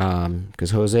Jose,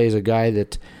 because Jose is a guy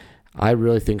that I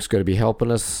really think is going to be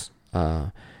helping us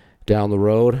down the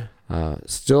road.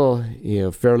 Still,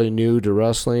 fairly new to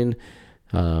wrestling.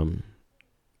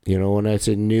 When I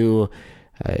say new,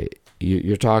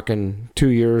 you're talking 2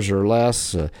 years or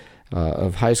less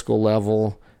of high school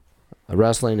level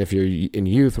wrestling. If you're in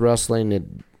youth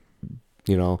wrestling,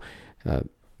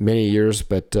 many years.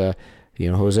 But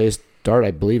Jose started,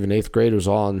 I believe, in 8th grade was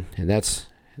on, and that's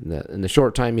in the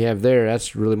short time you have there.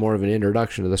 That's really more of an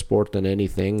introduction to the sport than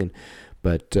anything.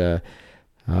 But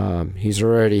he's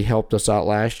already helped us out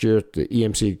last year at the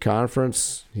EMC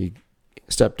conference. He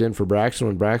stepped in for Braxton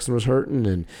when Braxton was hurting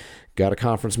and got a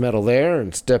conference medal there,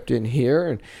 and stepped in here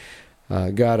and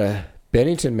got a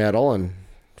Bennington medal. And in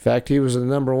fact, he was the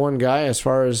number one guy as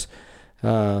far as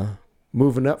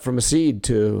moving up from a seed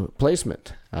to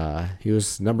placement. He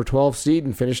was number 12 seed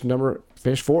and finished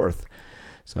 4th.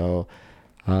 So,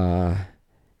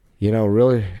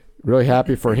 really, really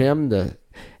happy for him to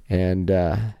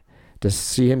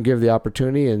see him give the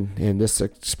opportunity, and this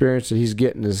experience that he's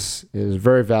getting is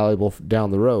very valuable down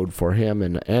the road for him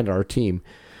and our team.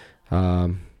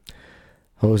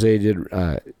 Jose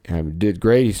did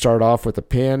great. He started off with a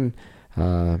pin,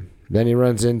 then he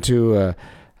runs into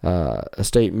a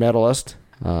state medalist,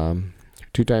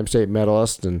 2-time state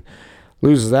medalist, and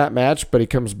loses that match. But he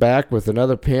comes back with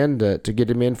another pin to get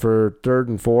him in for 3rd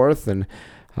and 4th,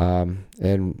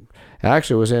 and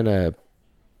actually was in a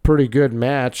pretty good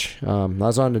match. I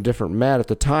was on a different mat at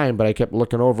the time, but I kept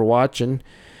looking over watching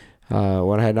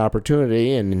when I had an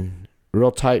opportunity, and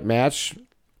real tight match.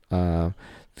 It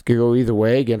could go either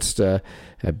way against, I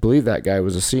believe that guy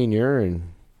was a senior,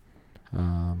 and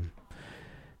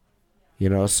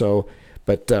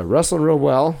but wrestling real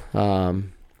well,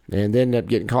 and then ended up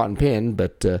getting caught and pinned,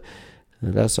 but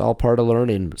that's all part of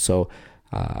learning. So,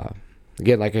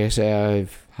 again, like I say, I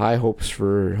have high hopes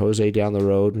for Jose down the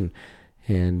road,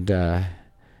 and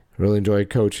really enjoyed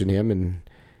coaching him,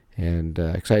 and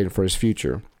excited for his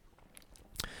future.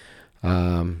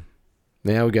 Now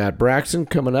we got Braxton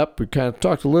coming up. We kind of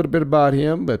talked a little bit about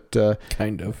him, but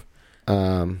kind of,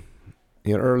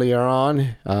 earlier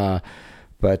on,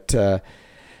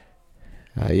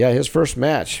 yeah, his first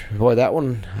match. Boy, that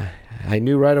one I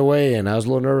knew right away, and I was a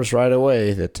little nervous right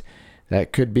away that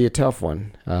could be a tough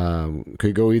one.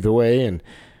 Could go either way, and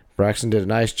Braxton did a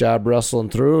nice job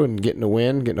wrestling through and getting a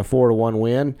 4-1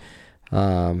 win.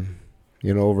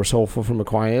 Over Soulful from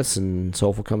Aquinas, and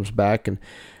Soulful comes back and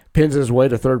pins his way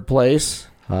to third place.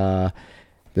 Then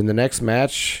the next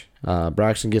match,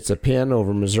 Braxton gets a pin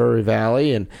over Missouri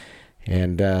Valley, and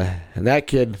that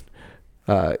kid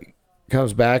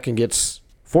comes back and gets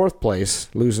fourth place,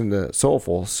 losing to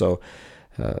Soulful. So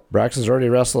Braxton's already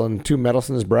wrestling 2 medals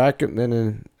in his bracket,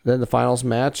 and then the finals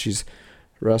match, he's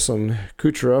wrestling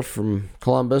Kuchera from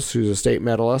Columbus, who's a state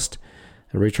medalist,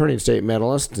 a returning state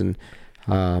medalist, and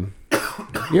a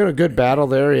good battle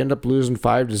there. He ended up losing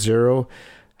 5-0.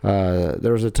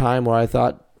 There was a time where I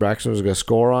thought Braxton was going to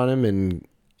score on him, and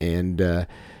it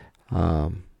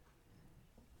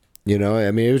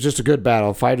was just a good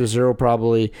battle. 5-0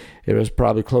 probably. It was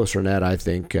probably closer than that, I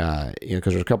think,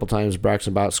 because there's a couple times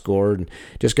Braxton about scored, and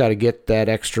just got to get that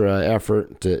extra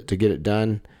effort to get it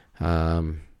done.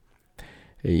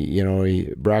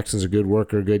 Braxton's a good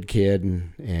worker, good kid,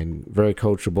 and very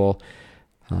coachable.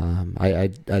 I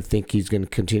think he's going to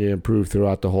continue to improve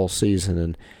throughout the whole season,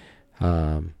 and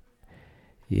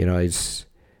he's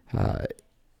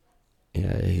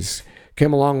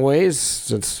came a long ways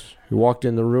since he walked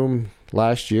in the room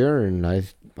last year, and I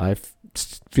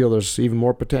feel there's even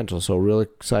more potential. So really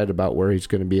excited about where he's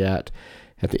going to be at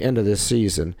the end of this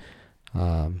season.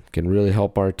 Can really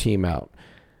help our team out.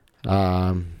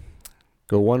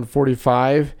 Go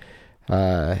 145.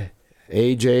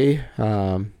 AJ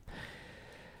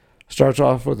starts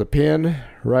off with a pin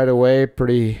right away,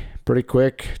 pretty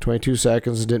quick, 22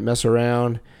 seconds. Didn't mess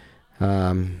around.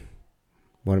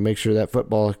 Want to make sure that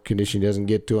football condition doesn't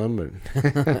get to him.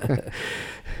 But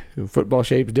football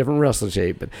shape is different wrestling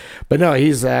shape. But no,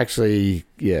 he's actually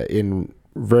in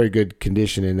very good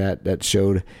condition, and that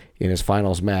showed in his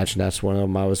finals match, and that's one of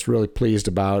them I was really pleased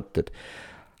about. That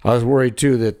I was worried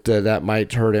too that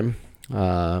might hurt him,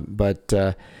 but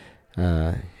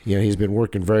he's been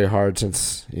working very hard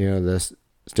since the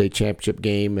state championship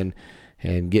game and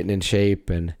getting in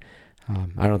shape, and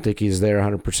I don't think he's there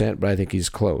 100%, but I think he's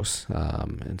close.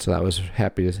 And so I was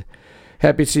happy to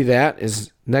see that.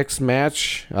 His next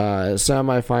match,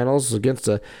 semifinals against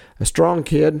a strong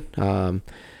kid. I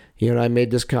made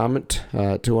this comment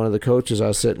to one of the coaches I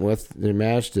was sitting with in the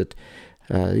match that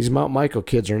these Mount Michael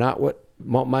kids are not what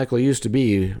Mount Michael used to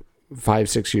be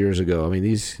 5-6 years ago. I mean,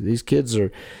 these kids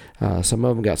are some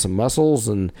of them got some muscles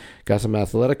and got some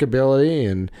athletic ability,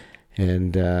 and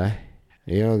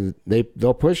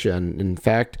they'll push you. And in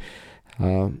fact,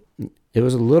 it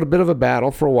was a little bit of a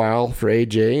battle for a while for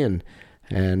AJ,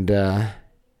 and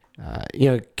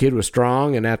kid was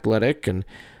strong and athletic, and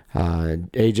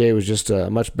AJ was just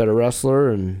a much better wrestler,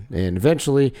 and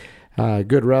eventually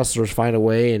good wrestlers find a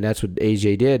way, and that's what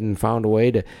AJ did, and found a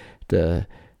way to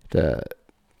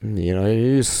he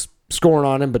was scoring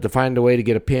on him, but to find a way to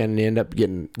get a pin, and he ended up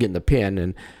getting the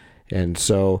pin, and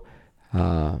so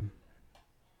that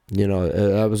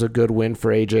was a good win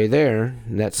for AJ there,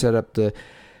 and that set up the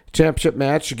championship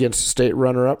match against the state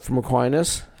runner-up from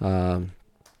Aquinas. And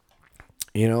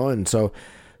so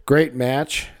great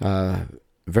match.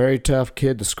 Very tough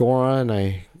kid to score on.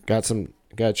 I got a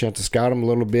chance to scout him a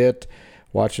little bit,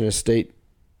 watching his state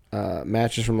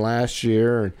matches from last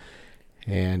year,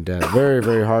 and very,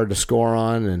 very hard to score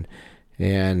on,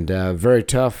 and very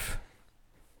tough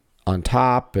on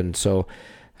top. And so,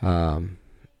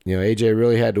 AJ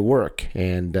really had to work.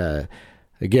 And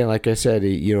again, like I said,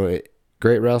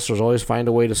 great wrestlers always find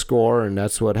a way to score, and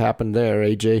that's what happened there.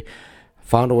 AJ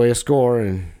found a way to score,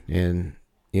 and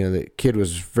the kid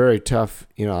was very tough.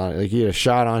 Like he had a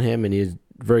shot on him, and he was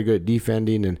very good at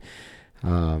defending, and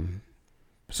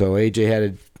so AJ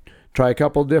had to try a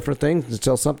couple of different things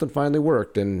until something finally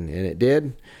worked, and it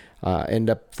did. End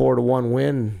up 4-1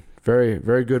 win, very,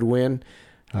 very good win.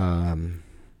 I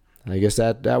guess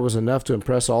that was enough to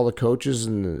impress all the coaches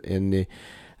in the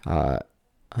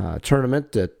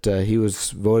tournament that he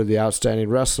was voted the outstanding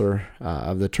wrestler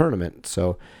of the tournament.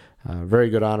 So very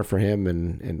good honor for him,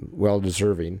 and well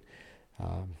deserving.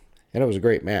 And it was a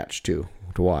great match too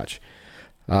to watch.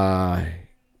 Go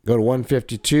to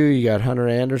 152. You got Hunter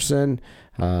Anderson.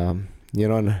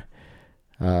 Hunter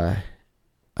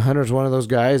Hunter's one of those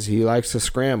guys. He likes to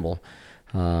scramble.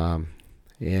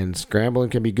 And scrambling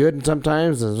can be good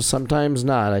sometimes and sometimes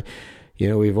not.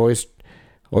 We've always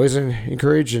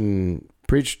encouraged and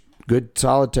preached good,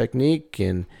 solid technique,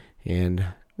 and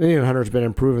Hunter's been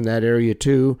improving that area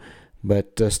too,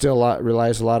 but still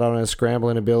relies a lot on his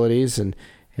scrambling abilities, and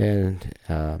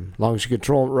as long as you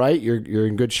control it right, you're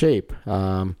in good shape.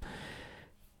 Hunter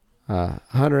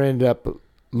ended up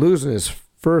losing his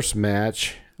first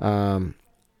match.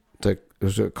 It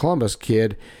was a Columbus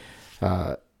kid,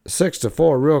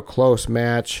 6-4, real close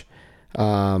match.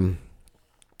 I'm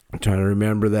trying to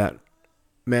remember that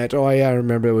match. Oh yeah, I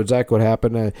remember it was exactly what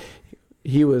happened.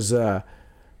 He was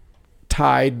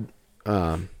tied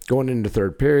going into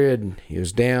third period. He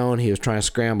was down. He was trying to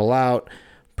scramble out.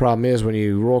 Problem is, when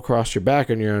you roll across your back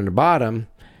and you're on the bottom,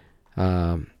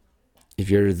 if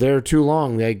you're there too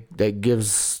long, that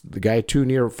gives the guy too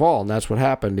near a fall, and that's what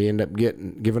happened. He ended up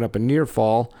giving up a near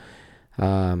fall.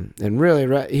 And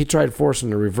really, he tried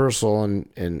forcing a reversal,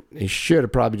 and he should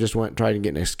have probably just tried to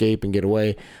get an escape and get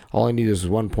away. All he needed was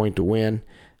 1 point to win,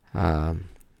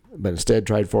 but instead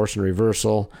tried forcing a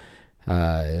reversal,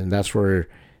 and that's where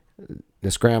the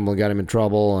scramble got him in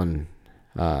trouble and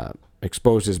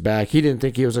exposed his back. He didn't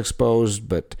think he was exposed,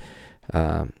 but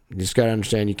you just got to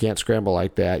understand you can't scramble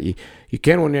like that. You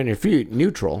can when you're on your feet,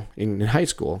 neutral, in high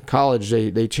school. College,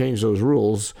 they changed those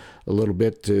rules a little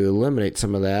bit to eliminate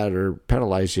some of that or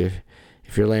penalize you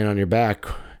if you're laying on your back.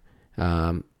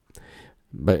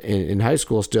 But in high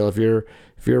school still, if you're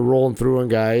rolling through on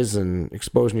guys and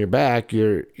exposing your back,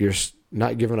 you're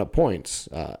not giving up points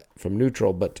from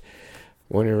neutral. But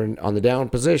when you're on the down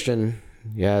position,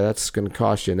 yeah, that's going to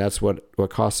cost you, and that's what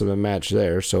cost them a match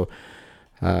there. So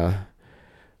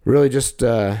really just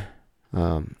good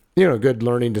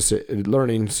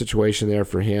learning situation there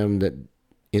for him, that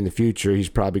in the future he's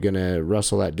probably going to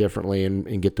wrestle that differently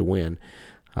and get the win.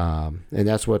 And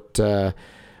that's what that's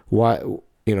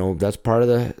part of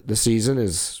the season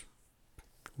is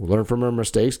learn from our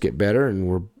mistakes, get better,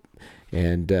 and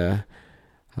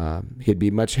he'd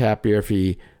be much happier if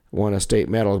he won a state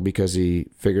medal because he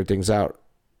figured things out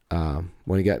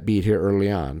when he got beat here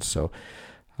early on. So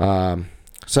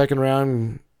second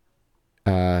round,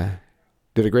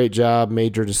 did a great job,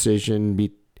 major decision,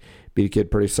 beat a kid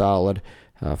pretty solid,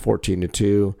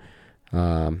 14-2.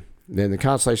 Then the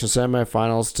consolation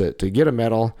semifinals to get a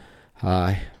medal,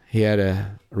 he had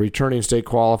a returning state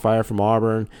qualifier from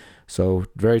Auburn, so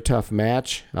very tough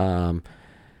match. Again,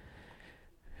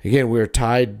 we were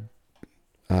tied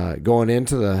going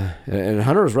into and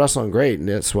Hunter was wrestling great in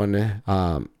this one.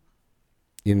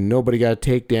 Nobody got a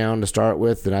takedown to start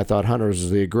with, and I thought Hunter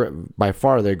was by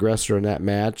far the aggressor in that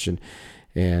match, and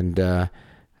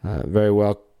very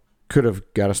well could have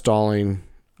got a stalling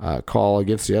call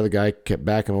against the other guy. Kept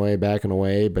backing away,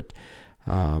 but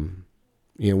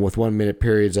with 1 minute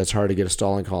periods, that's hard to get a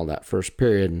stalling call in that first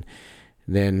period. And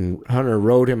then Hunter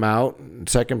rode him out.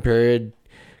 Second period,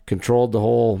 controlled the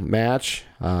whole match,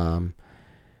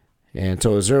 and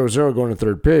so it was 0-0 going to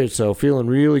third period. So feeling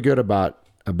really good about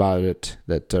it,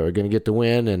 that we're going to get the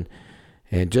win,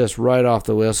 and just right off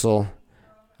the whistle,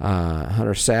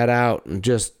 Hunter sat out and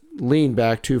just leaned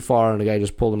back too far, and the guy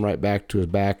just pulled him right back to his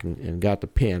back and got the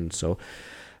pin. So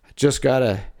just got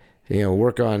to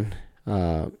work on,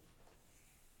 and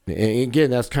again,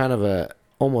 that's kind of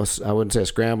almost, I wouldn't say a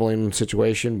scrambling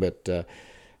situation, but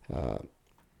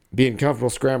being comfortable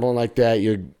scrambling like that,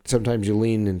 sometimes you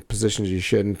lean in positions you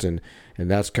shouldn't, and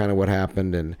that's kind of what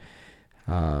happened. And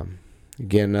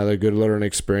again, another good learning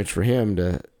experience for him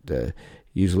to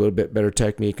use a little bit better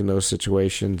technique in those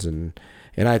situations, and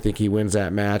I think he wins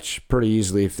that match pretty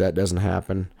easily if that doesn't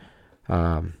happen.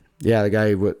 The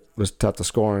guy was tough to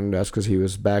score, and that's because he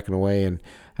was backing away. And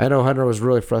I know Hunter was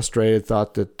really frustrated,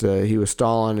 thought that he was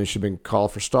stalling and should have been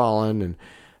called for stalling. And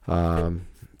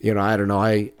I don't know.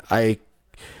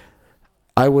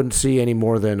 I wouldn't see any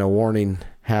more than a warning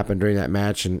happen during that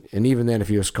match, and even then, if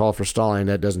he was called for stalling,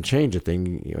 that doesn't change a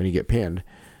thing when you get pinned.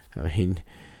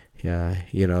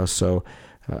 So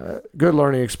good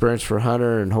learning experience for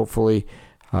Hunter, and hopefully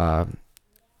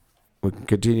we can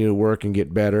continue to work and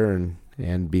get better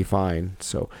and be fine.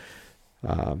 So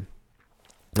I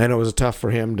know it was tough for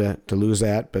him to lose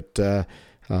that, but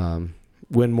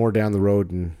win more down the road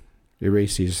and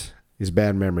erase these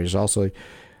bad memories. Also,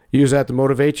 use that to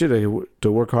motivate you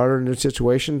to work harder in these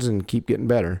situations and keep getting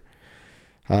better.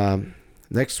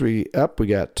 Next we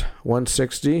got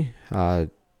 160,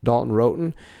 Dalton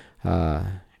Roten.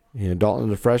 Dalton,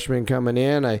 the freshman coming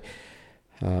in. I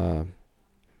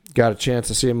got a chance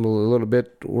to see him a little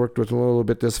bit, worked with him a little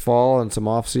bit this fall and some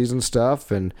off-season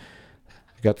stuff. And,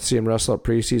 got to see him wrestle at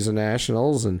preseason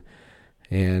nationals, and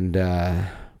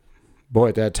boy,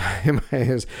 at that time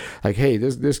I was like, hey,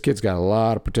 this kid's got a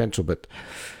lot of potential, but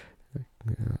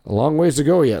a long ways to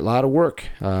go yet, a lot of work,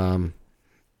 and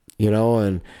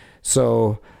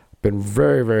so been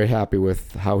very, very happy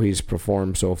with how he's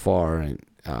performed so far, and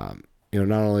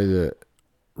not only the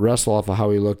wrestle off of how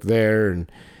he looked there,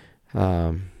 and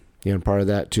part of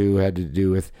that too had to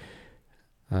do with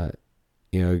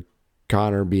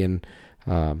Connor being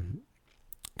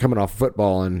coming off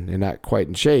football and not quite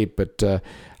in shape, but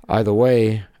either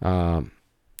way,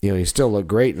 he still looked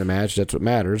great in the match. That's what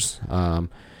matters.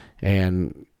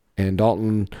 And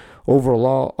Dalton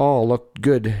overall looked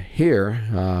good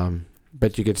here.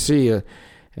 But you could see,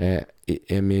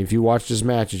 if you watched his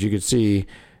matches, you could see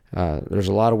there's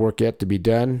a lot of work yet to be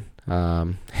done.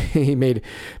 He made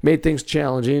things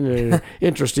challenging and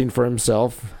interesting for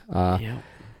himself.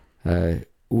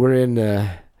 We're in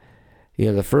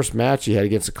the first match he had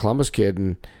against the Columbus kid,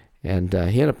 and he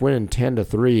ended up winning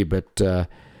 10-3. But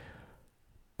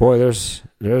boy, there's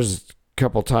a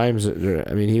couple times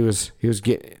that he was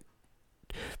getting,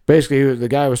 basically the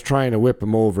guy was trying to whip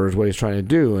him over is what he's trying to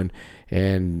do,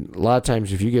 and a lot of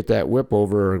times if you get that whip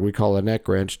over, we call it a neck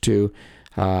wrench too,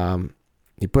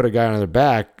 you put a guy on their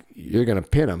back, you're going to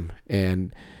pin him.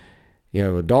 And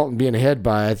Dalton being ahead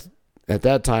by, at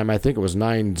that time I think it was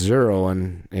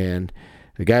 9-0, and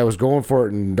the guy was going for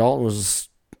it, and Dalton was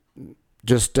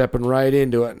just stepping right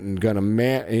into it and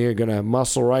gonna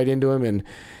muscle right into him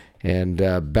and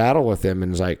battle with him.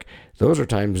 And it's like, those are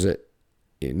times that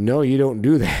you don't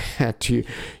do that.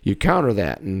 You counter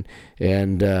that and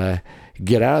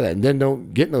get out of that, and then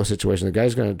don't get in those situations. The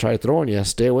guy's gonna try throwing you.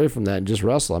 Stay away from that and just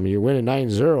wrestle. You're winning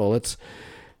 9-0.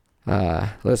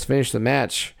 Let's finish the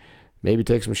match. Maybe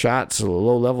take some shots,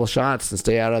 low level shots, and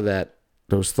stay out of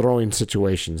those throwing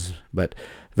situations. But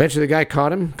eventually the guy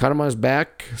caught him on his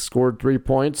back, scored 3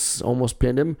 points, almost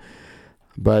pinned him.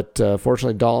 But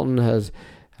fortunately Dalton has,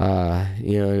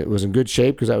 it was in good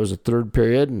shape because that was the third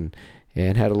period, and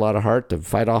had a lot of heart to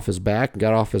fight off his back, and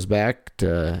got off his back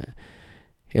to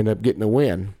end up getting a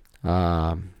win.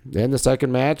 Then the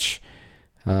second match,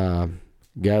 guy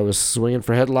was swinging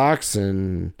for headlocks,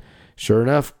 and sure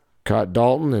enough, caught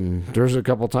Dalton, and there's a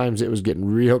couple times it was getting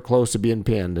real close to being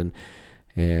pinned,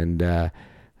 but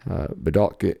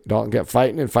Dalton kept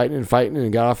fighting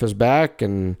and got off his back,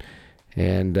 and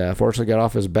fortunately got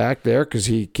off his back there because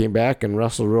he came back and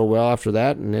wrestled real well after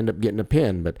that and ended up getting a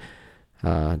pin. But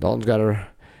Dalton's got to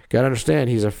understand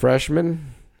he's a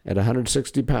freshman at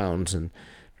 160 pounds, and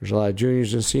there's a lot of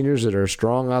juniors and seniors that are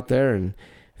strong out there, and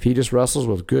if he just wrestles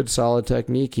with good solid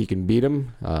technique, he can beat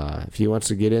them. If he wants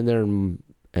to get in there and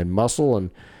muscle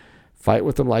and fight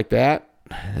with them like that,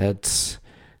 it's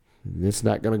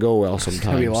not going to go well sometimes. It's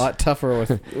going to be a lot tougher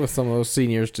with some of those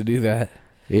seniors to do that.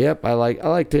 Yep, I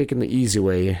like taking the easy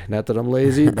way. Not that I'm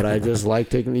lazy, but I just like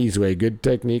taking the easy way. Good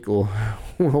technique will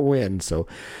win. So,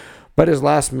 but his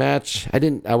last match,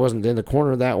 I wasn't in the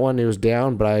corner of that one. He was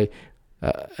down, but I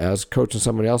was coaching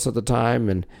somebody else at the time,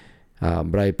 and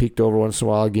but I peeked over once in a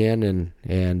while again,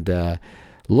 and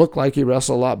looked like he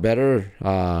wrestled a lot better.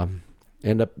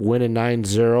 Ended up winning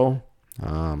 9-0.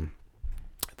 I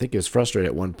think he was frustrated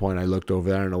at one point. I looked over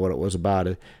there. I don't know what it was about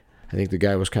it. I think the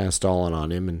guy was kind of stalling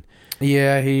on him, and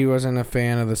yeah, he wasn't a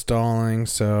fan of the stalling,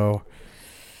 so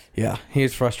yeah, he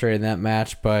was frustrated in that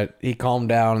match, but he calmed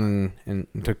down and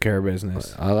took care of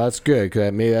business. That's good,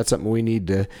 because maybe that's something we need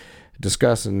to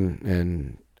discuss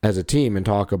and as a team and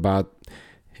talk about.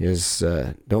 Is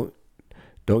don't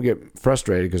get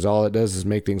frustrated, because all it does is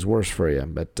make things worse for you.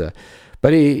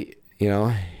 But he,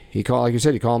 he called, like you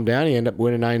said, he calmed down. He ended up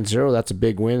winning 9-0. That's a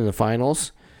big win in the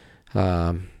finals.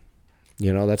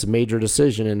 That's a major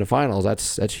decision in the finals.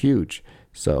 That's huge.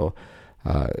 So,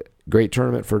 great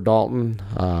tournament for Dalton.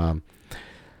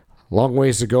 Long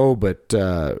ways to go, but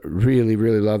really,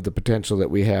 really love the potential that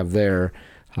we have there.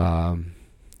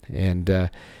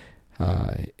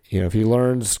 If he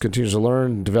continues to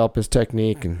learn, develop his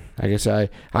technique, and I guess I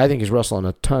think he's wrestling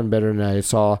a ton better than I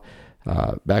saw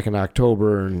back in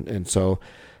October, and so.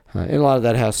 And a lot of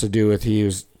that has to do with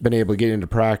he's been able to get into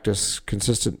practice,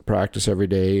 consistent practice every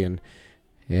day, and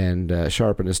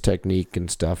sharpen his technique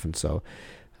and stuff. And so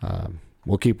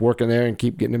we'll keep working there and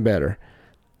keep getting him better.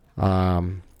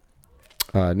 Next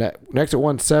at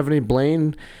 170,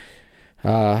 Blaine.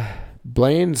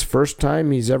 Blaine's first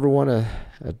time he's ever won a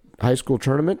high school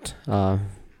tournament.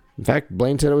 In fact,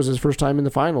 Blaine said it was his first time in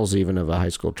the finals even of a high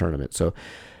school tournament. So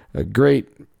a great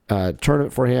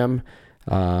tournament for him.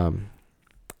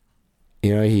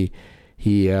 He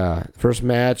first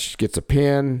match gets a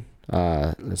pin.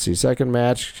 Second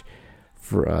match,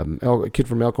 for a kid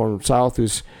from Elkhorn South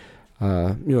who's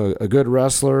a good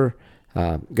wrestler.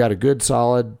 Got a good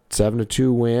solid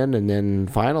 7-2 win, and then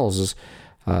finals is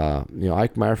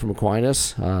Ike Meyer from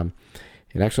Aquinas. And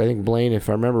actually, I think Blaine, if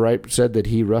I remember right, said that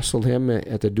he wrestled him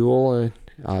at the duel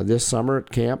this summer at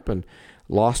camp and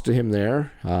lost to him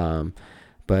there.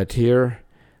 But here,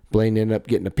 Blaine ended up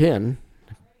getting a pinned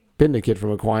the kid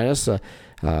from Aquinas. It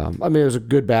was a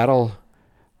good battle,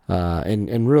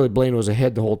 and really Blaine was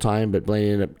ahead the whole time, but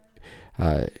Blaine ended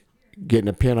up getting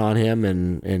a pin on him,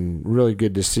 and really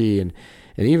good to see. And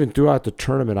even throughout the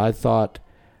tournament, I thought,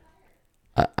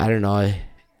 I don't know,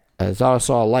 I thought I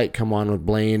saw a light come on with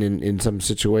Blaine in some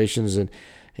situations, and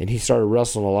he started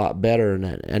wrestling a lot better.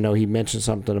 And I know he mentioned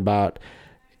something about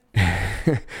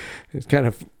it's kind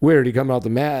of weird. He come out the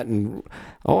mat and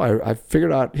I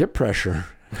figured out hip pressure.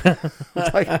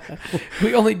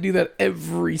 We only do that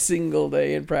every single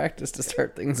day in practice to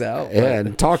start things out. Yeah,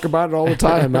 and talk about it all the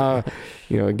time.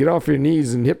 Get off your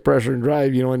knees and hip pressure and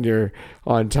drive. When you're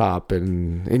on top,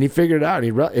 and he figured it out.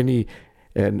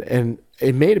 And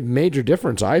it made a major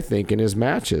difference, I think, in his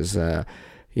matches.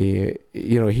 He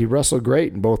wrestled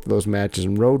great in both of those matches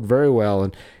and rode very well,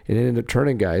 and it ended up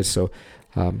turning guys. So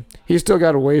he's still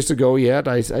got a ways to go yet.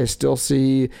 I still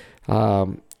see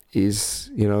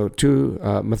he's too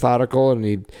methodical, and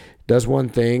he does one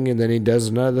thing and then he does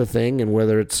another thing, and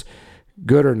whether it's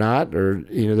good or not, or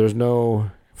there's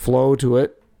no flow to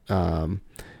it. And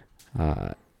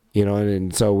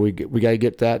so we got to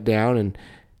get that down, and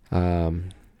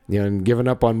and giving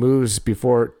up on moves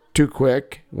before too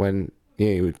quick when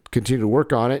you continue to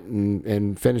work on it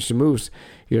and finish the moves.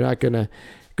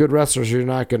 Good wrestlers, you're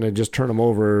not going to just turn them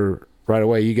over right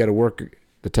away. You got to work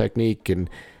the technique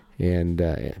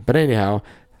but anyhow,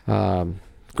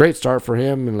 great start for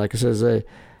him. And like I says,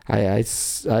 I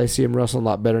see him wrestling a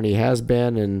lot better than he has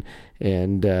been.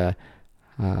 And again,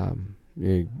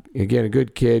 a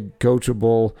good kid,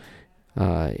 coachable.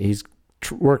 He's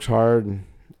works hard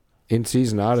in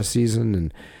season, out of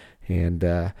season, and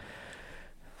I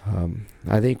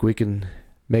think we can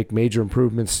make major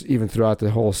improvements even throughout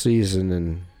the whole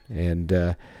season,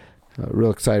 and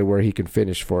real excited where he can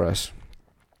finish for us.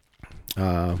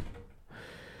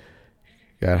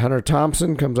 Got Hunter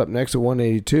Thompson comes up next at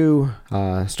 182.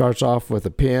 Starts off with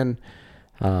a pin.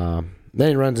 Then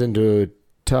he runs into a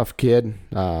tough kid.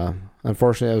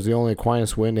 Unfortunately, that was the only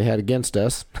Aquinas win they had against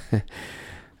us.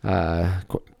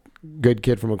 Good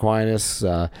kid from Aquinas.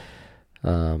 Hunter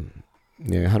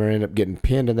ended up getting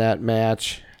pinned in that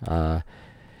match.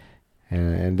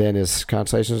 And then his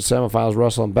consolation semifinals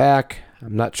wrestling back.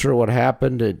 I'm not sure what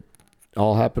happened. It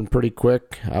all happened pretty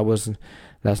quick.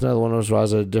 That's another one of those where I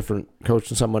was a different coach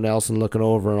than someone else and looking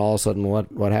over, and all of a sudden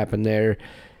what happened there,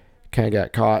 kind of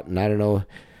got caught, and I don't know.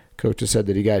 Coach has said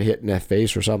that he got hit in the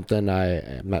face or something.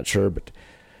 I'm not sure, but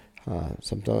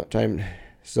sometimes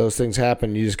those things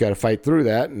happen. You just got to fight through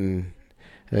that, and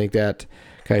I think that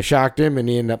kind of shocked him, and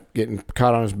he ended up getting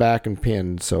caught on his back and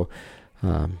pinned. So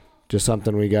just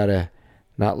something we got to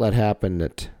not let happen.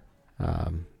 That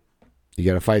you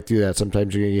got to fight through that.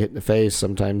 Sometimes you're going to get hit in the face.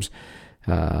 Sometimes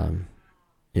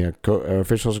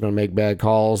officials are going to make bad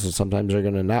calls, and sometimes they're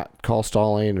going to not call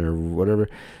stalling or whatever.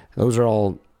 Those are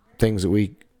all things that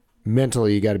we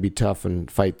mentally you got to be tough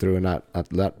and fight through, and not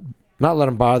let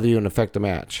them bother you and affect the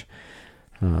match.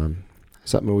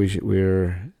 Something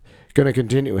we're going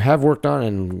to have worked on,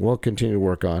 and we'll continue to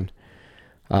work on.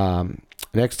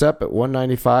 Next up at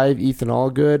 195, Ethan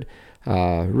Allgood.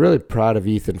 Really proud of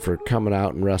Ethan for coming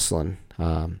out and wrestling.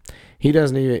 He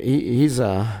doesn't even. He's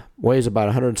weighs about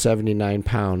 179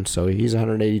 pounds, so he's a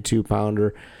 182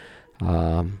 pounder.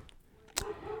 At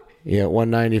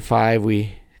 195,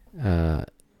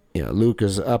 Luke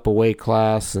is up a weight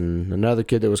class, and another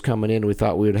kid that was coming in, we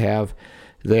thought we would have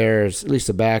there is at least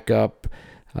a backup.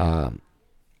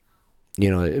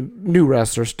 New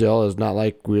wrestler still. It's not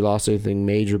like we lost anything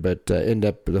major, but end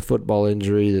up with a football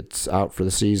injury that's out for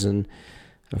the season,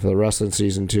 for the wrestling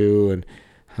season too, and.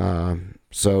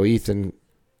 So Ethan,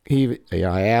 I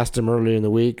asked him earlier in the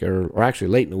week, or actually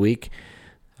late in the week,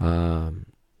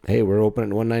 hey, we're open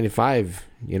at 195,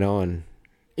 and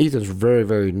Ethan's very,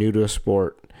 very new to a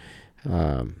sport,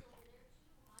 and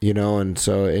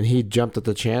he jumped at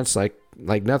the chance like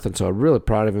nothing. So I'm really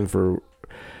proud of him for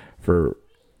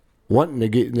wanting to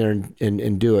get in there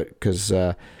and do it, because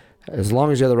as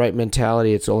long as you have the right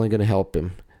mentality, it's only going to help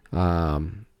him.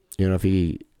 If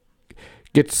he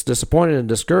gets disappointed and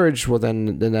discouraged, well,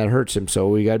 then that hurts him. So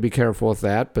we got to be careful with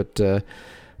that. But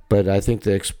I think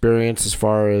the experience as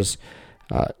far as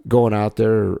going out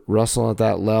there, wrestling at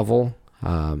that level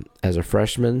as a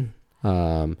freshman,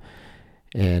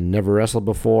 and never wrestled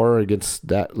before against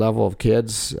that level of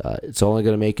kids, it's only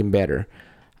going to make him better.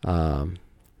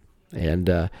 And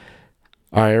I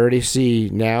already see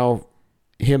now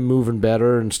him moving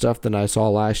better and stuff than I saw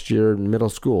last year in middle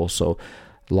school. So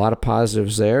a lot of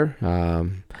positives there.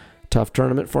 Tough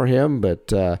tournament for him,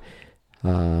 but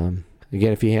again,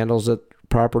 if he handles it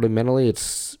properly mentally,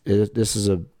 this is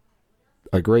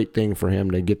a great thing for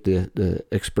him to get the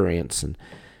experience,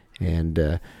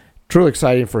 and truly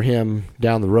exciting for him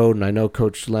down the road. And I know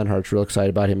Coach Lenhart's real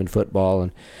excited about him in football,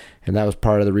 and that was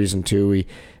part of the reason too. We,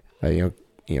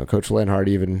 Coach Lenhart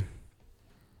even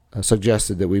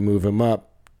suggested that we move him up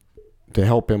to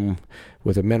help him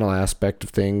with the mental aspect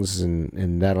of things,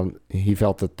 and that he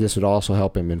felt that this would also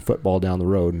help him in football down the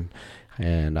road,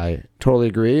 and I totally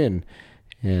agree,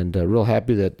 and real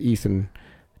happy that Ethan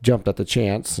jumped at the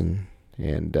chance, and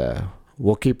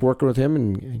we'll keep working with him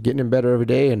and getting him better every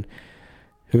day, and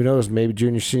who knows,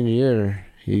 maybe senior year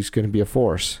he's going to be a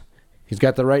force. He's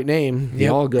got the right name, the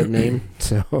All Good name,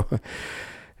 so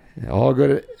All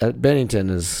Good at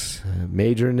Bennington is a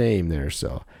major name there,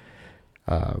 so.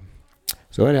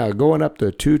 So anyhow, going up to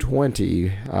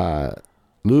 220,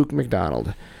 Luke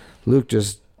McDonald. Luke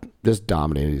just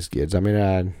dominated these kids. I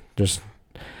mean, just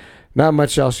not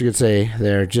much else you could say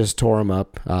there. Just tore him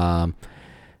up.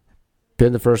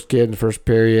 Pinned the first kid in the first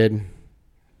period,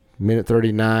 minute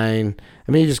 39.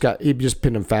 I mean, he just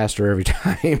pinned him faster every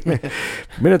time.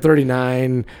 Minute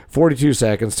 39, 42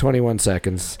 seconds, 21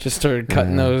 seconds. Just started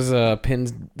cutting those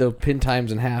pin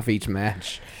times in half each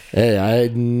match. Hey, I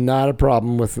had not a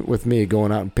problem with me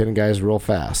going out and pinning guys real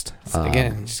fast.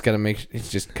 Again, just got to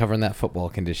it's just covering that football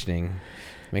conditioning,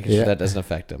 making sure that doesn't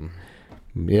affect him.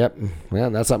 Yep. Well,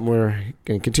 that's something we're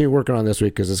going to continue working on this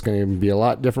week because it's going to be a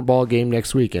lot different ball game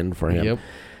next weekend for him.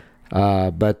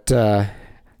 Yep. But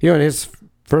in his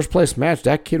first place match,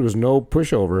 that kid was no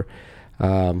pushover.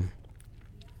 I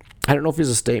don't know if he's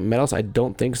a state medalist. I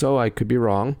don't think so. I could be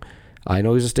wrong. I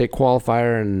know he's a state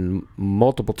qualifier and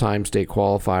multiple time state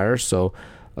qualifier, so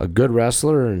a good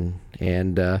wrestler,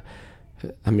 and I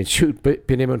mean, shoot,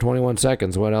 pin him in 21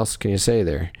 seconds. What else can you say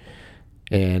there?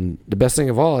 And the best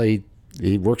thing of all, he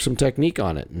worked some technique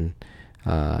on it, and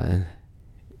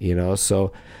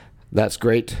so that's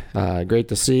great, great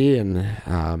to see. And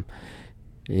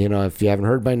if you haven't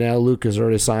heard by now, Luke has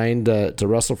already signed to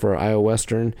wrestle for Iowa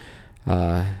Western.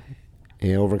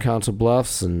 Over in Council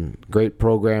Bluffs, and great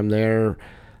program there.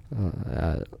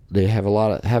 They have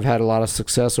had a lot of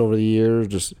success over the years.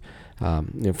 Just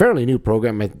fairly new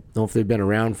program. I don't know if they've been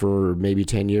around for maybe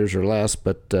 10 years or less,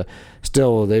 but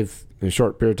still, in a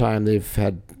short period of time, they've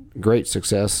had great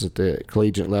success at the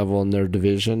collegiate level in their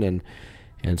division,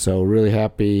 and so really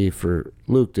happy for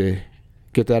Luke to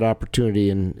get that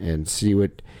opportunity and see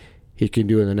what he can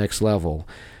do in the next level.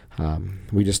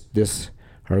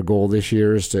 Our goal this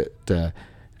year is to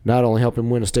not only help him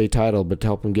win a state title, but to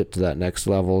help him get to that next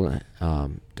level,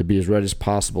 to be as ready as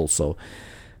possible, so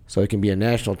he can be a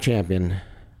national champion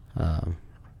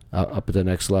up at the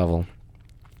next level.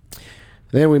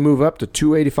 Then we move up to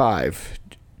 285.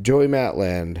 Joey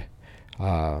Matland.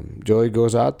 Joey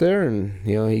goes out there, and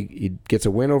he gets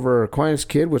a win over Aquinas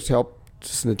kid, which helped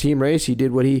us in the team race. He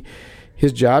did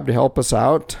his job to help us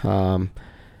out.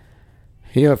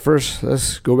 First,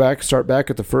 let's start back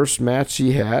at the first match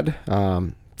he had.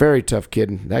 Very tough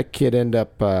kid. That kid ended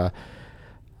up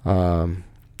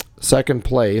second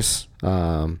place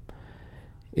in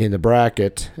the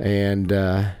bracket, and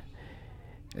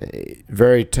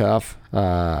very tough,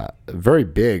 very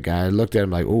big. I looked at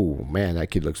him like, oh, man,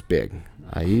 that kid looks big.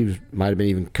 He might have been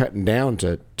even cutting down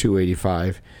to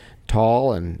 285.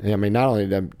 Tall, and I mean, not only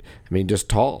that, just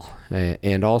tall,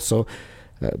 and also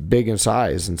big in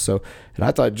size, and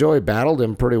I thought Joey battled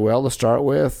him pretty well to start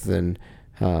with, and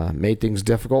made things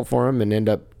difficult for him, and end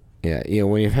up,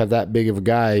 when you have that big of a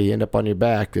guy, you end up on your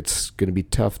back. It's going to be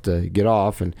tough to get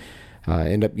off, and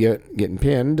end up getting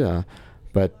pinned.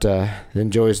 But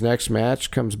then Joey's next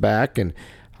match comes back and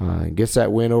gets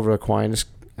that win over Aquinas,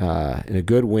 in a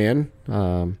good win,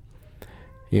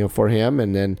 for him,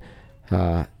 and then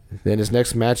his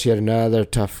next match he had another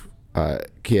tough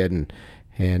kid,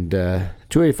 and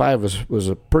 285 was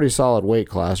a pretty solid weight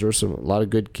class. There were a lot of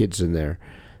good kids in there.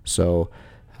 So,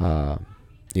 I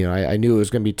knew it was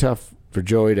going to be tough for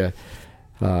Joey to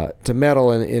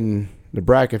medal in the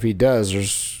bracket. If he does,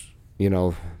 there's,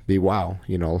 be wow.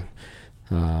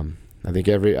 I think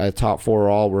every top four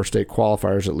all were state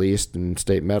qualifiers at least, and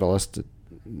state medalists. It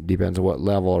depends on what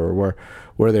level or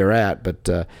where they're at.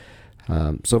 But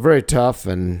so very tough,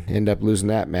 and end up losing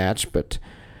that match. But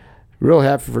real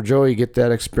happy for Joey to get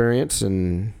that experience,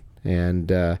 and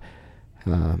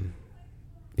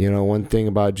one thing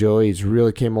about Joey, he's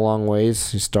really came a long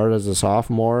ways. He started as a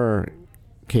sophomore,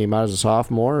 came out as a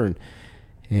sophomore,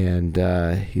 and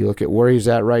you look at where he's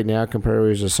at right now compared to where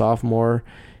he was a sophomore,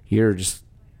 you're just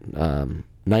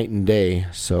night and day.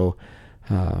 So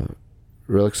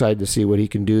real excited to see what he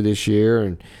can do this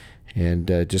year, and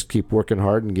just keep working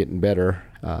hard and getting better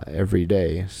every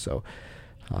day. So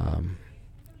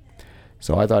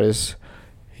I thought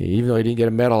even though he didn't get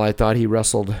a medal, I thought he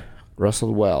wrestled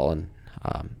well, and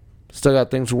still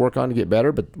got things to work on to get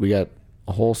better, but we got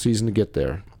a whole season to get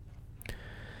there.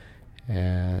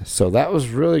 So that was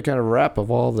really kind of a wrap of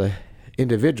all the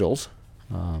individuals.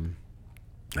 I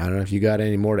don't know if you got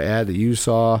any more to add that you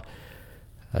saw.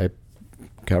 I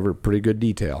covered pretty good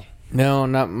detail. No,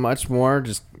 not much more.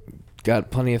 Just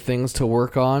got plenty of things to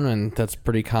work on, and that's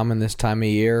pretty common this time of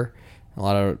year. A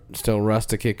lot of still rust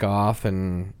to kick off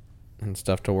and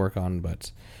stuff to work on,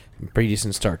 but a pretty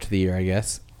decent start to the year, I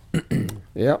guess.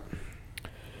 Yep.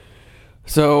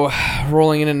 So,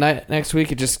 rolling into next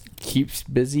week, it just keeps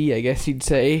busy, I guess you'd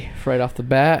say, right off the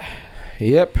bat.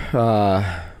 Yep.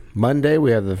 Monday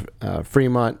we have the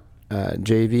Fremont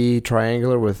JV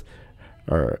triangular with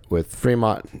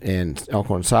Fremont and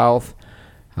Elkhorn South.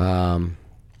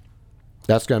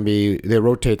 That's going to be, they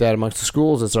rotate that amongst the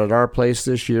schools. It's at our place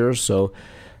this year, so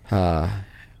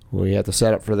we have to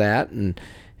set up for that and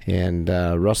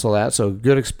wrestle that. So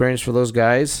good experience for those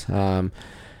guys. You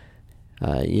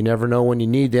never know when you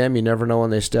need them. You never know when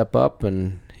they step up,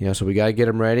 and so we got to get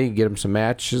them ready, get them some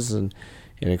matches and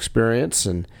experience,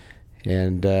 and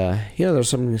there's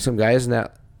some guys on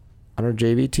our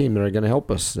JV team that are going to help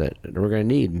us that we're going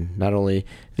to need not only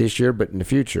this year but in the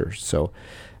future. So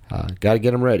got to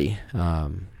get them ready.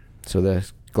 So they're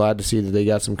glad to see that they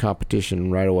got some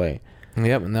competition right away.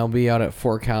 Yep, and they'll be out at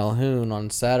Fort Calhoun on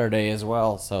Saturday as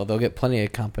well, so they'll get plenty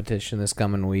of competition this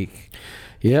coming week.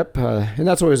 Yep, and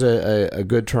that's always a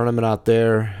good tournament out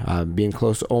there. Being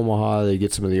close to Omaha, they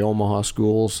get some of the Omaha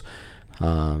schools.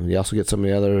 They also get some of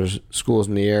the other schools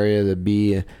in the area, the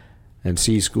B and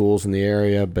C schools in the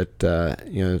area. But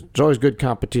it's always good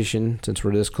competition since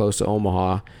we're this close to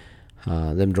Omaha.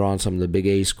 Them drawing some of the big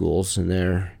A schools in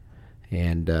there,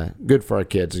 and good for our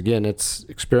kids. Again, it's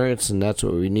experience, and that's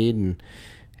what we need.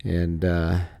 And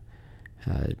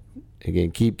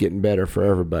again, keep getting better for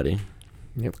everybody.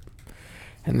 Yep.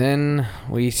 And then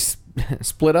we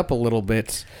split up a little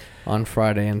bit on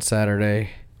Friday and Saturday.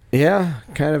 Yeah,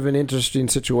 kind of an interesting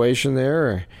situation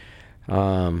there.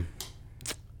 There's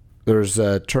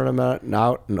a tournament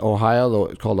out in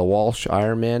Ohio called the Walsh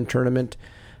Ironman Tournament.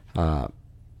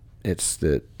 It's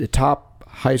the top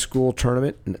high school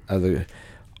tournament of the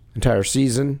entire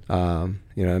season.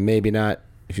 Maybe not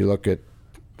if you look at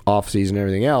off season and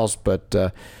everything else, but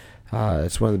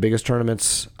it's one of the biggest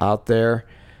tournaments out there.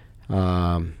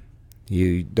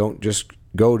 You don't just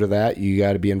go to that. You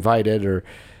got to be invited or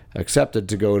accepted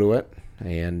to go to it.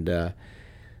 And,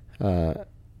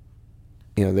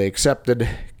 they accepted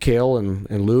Cale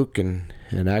and Luke and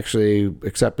actually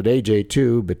accepted AJ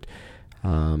too. But,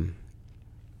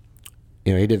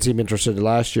 he didn't seem interested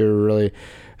last year, really.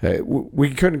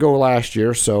 We couldn't go last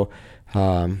year. So,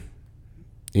 I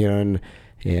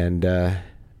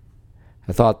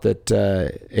thought that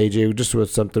AJ, just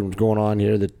with something going on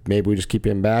here, that maybe we just keep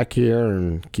him back here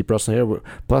and keep wrestling here.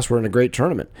 Plus, we're in a great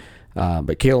tournament.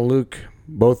 But Cale and Luke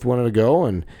both wanted to go,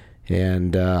 and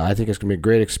I think it's going to be a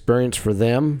great experience for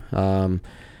them.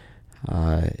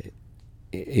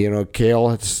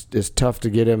 Cale, it's tough to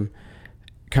get him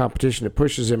competition that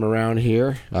pushes him around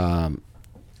here. He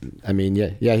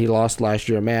lost last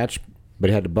year a match, but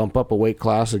he had to bump up a weight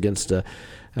class against a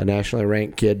nationally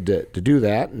ranked kid to do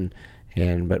that,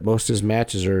 but most of his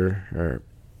matches are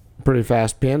pretty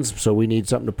fast pins, so we need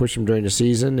something to push him during the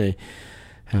season.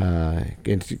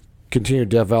 And continue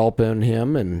developing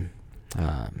him, and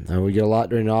we get a lot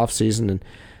during the off season,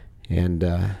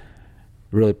 and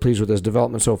really pleased with his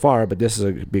development so far. But this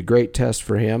is be a great test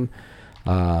for him.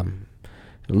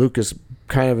 Luke is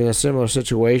kind of in a similar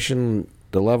situation,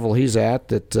 the level he's at,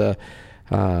 that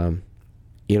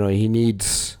he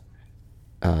needs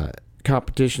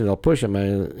competition that'll push him.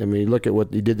 I mean, look at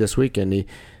what he did this weekend. He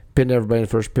pinned everybody in the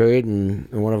first period, and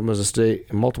one of them was a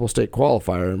multiple state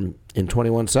qualifier in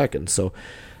 21 seconds. So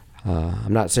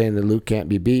I'm not saying that Luke can't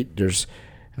be beat. There's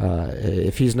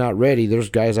if he's not ready, there's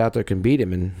guys out there can beat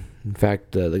him. And in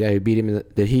fact, the guy who beat him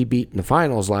that he beat in the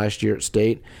finals last year at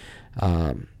state,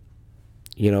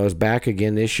 is back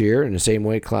again this year in the same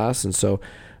weight class. And so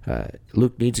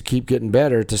Luke needs to keep getting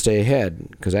better to stay ahead,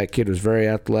 because that kid was very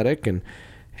athletic and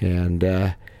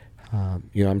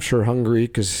I'm sure hungry,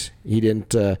 because he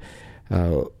didn't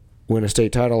win a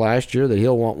state title last year that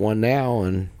he'll want one now,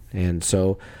 and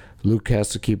so Luke has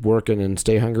to keep working and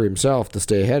stay hungry himself to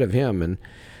stay ahead of him,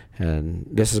 and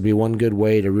this will be one good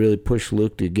way to really push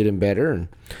Luke to get him better.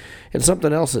 And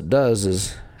something else it does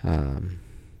is, a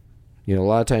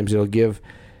lot of times it'll give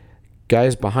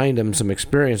guys behind him some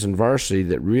experience in varsity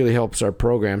that really helps our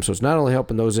program. So it's not only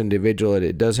helping those individuals,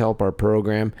 it does help our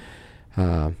program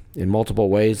in multiple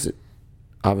ways.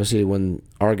 Obviously, when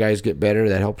our guys get better,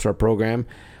 that helps our program.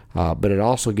 But it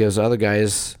also gives other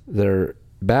guys that are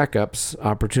backups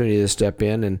opportunity to step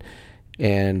in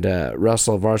and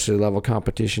wrestle varsity level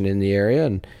competition in the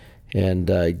area and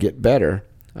get better.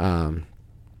 So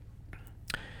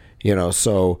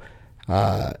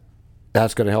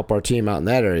that's going to help our team out in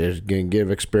that area. It's going to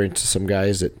give experience to some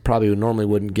guys that probably normally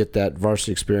wouldn't get that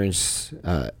varsity experience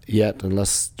yet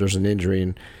unless there's an injury,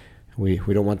 and we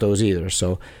don't want those either.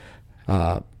 So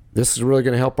this is really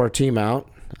going to help our team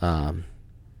out.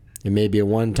 It may be a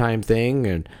one-time thing,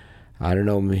 and I don't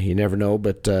know, you never know,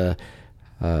 but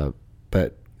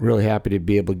really happy to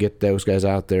be able to get those guys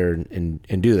out there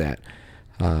and do that.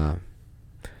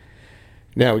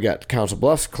 Now we got Council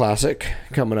Bluffs Classic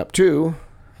coming up too.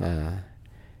 And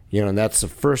that's the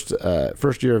first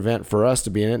year event for us to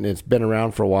be in it, and it's been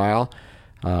around for a while.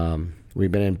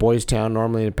 We've been in Boys Town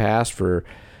normally in the past for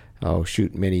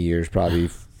many years, probably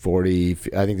 40.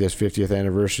 I think this 50th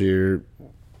anniversary,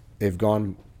 they've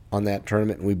gone on that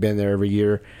tournament, and we've been there every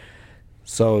year.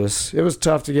 So it was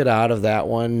tough to get out of that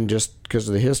one just because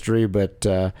of the history, but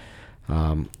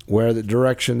where the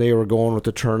direction they were going with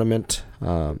the tournament.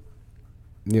 A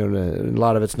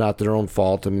lot of it's not their own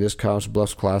fault. I mean, this Council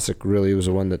Bluffs Classic really was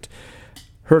the one that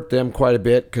hurt them quite a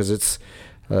bit because it's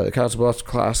the Council Bluffs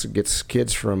Classic gets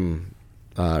kids from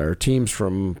or teams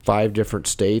from 5 different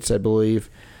states, I believe.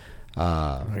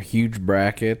 Huge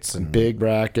brackets and big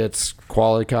brackets,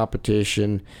 quality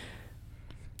competition,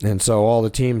 and so all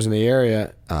the teams in the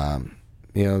area,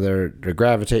 they're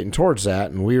gravitating towards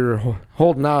that, and we were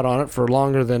holding out on it for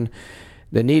longer than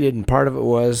needed, and part of it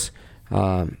was.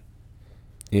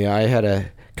 I had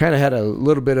a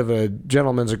little bit of a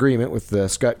gentleman's agreement with the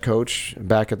Scott coach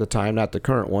back at the time, not the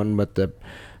current one, but the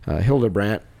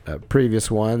Hildebrandt previous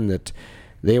one, that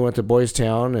they went to Boys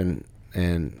Town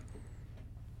and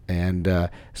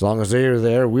as long as they were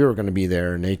there, we were going to be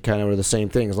there, and they kind of were the same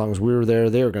thing. As long as we were there,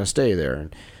 they were going to stay there.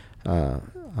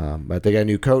 But they got a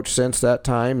new coach since that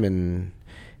time, and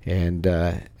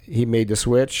he made the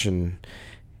switch, and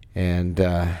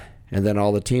then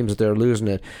all the teams that they're losing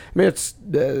it. I mean, it's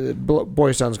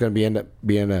Boys Town's going to end up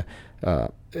being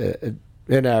an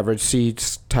average C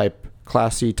type,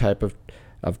 Class C type of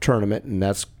tournament, and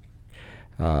that's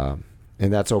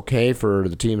okay for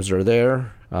the teams that are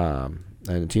there,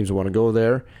 and the teams that want to go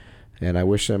there. And I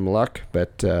wish them luck,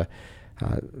 but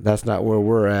that's not where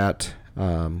we're at.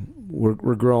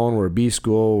 We're growing. We're a B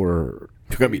school. We're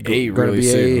going to be A really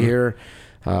soon. A here.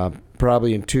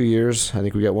 Probably in 2 years. I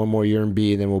think we got one more year in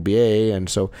B, and then we'll be A. And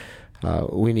so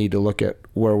we need to look at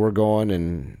where we're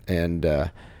going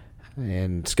and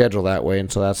schedule that way.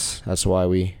 And so that's why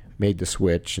we made the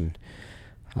switch. And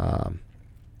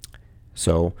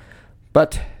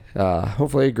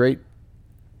hopefully a great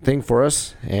thing for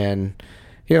us. And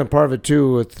part of it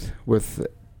too with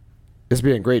this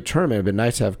being a great tournament, it'd been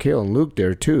nice to have Kale and Luke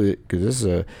there too, because this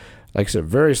is a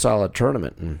very solid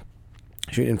tournament. And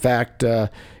in fact,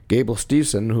 Gable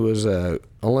Stevenson, who is a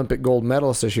Olympic gold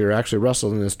medalist this year, actually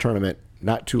wrestled in this tournament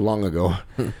not too long ago.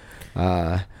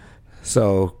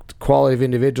 So the quality of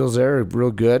individuals there are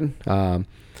real good.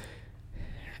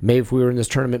 Maybe if we were in this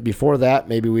tournament before that,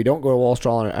 maybe we don't go to Wall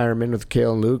Straw and Ironman with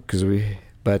Kale and Luke,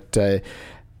 but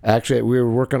actually we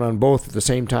were working on both at the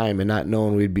same time and not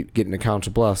knowing we'd be getting to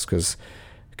Council Bluffs, because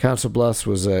Council Bluffs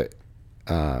was obviously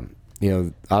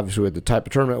what the type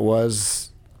of tournament was,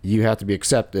 you have to be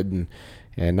accepted,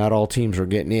 and not all teams were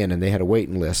getting in, and they had a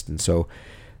waiting list, and so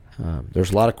there's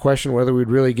a lot of question whether we'd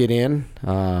really get in.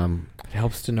 It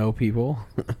helps to know people.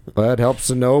 Well, it helps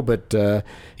to know, but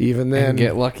even then, and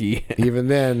get lucky. Even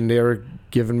then, they were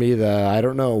giving me the I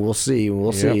don't know. We'll see.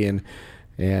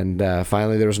 And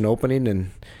finally there was an opening, and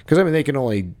because they can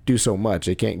only do so much.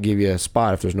 They can't give you a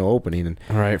spot if there's no opening. And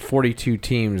all right, 42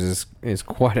 teams is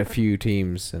quite a few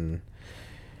teams, and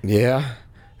yeah.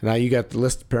 Now you got the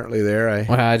list apparently there.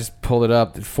 I just pulled it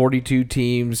up. 42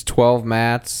 teams, 12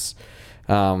 mats.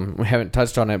 We haven't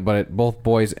touched on it, but both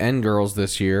boys and girls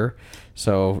this year.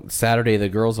 So Saturday the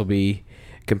girls will be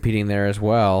competing there as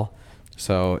well.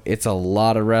 So it's a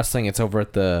lot of wrestling. It's over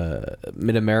at the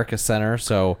Mid-America Center,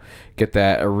 so get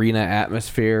that arena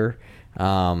atmosphere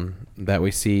that we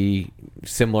see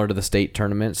similar to the state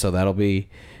tournament. So that'll be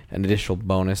an additional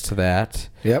bonus to that.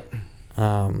 Yep.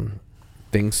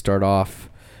 Things start off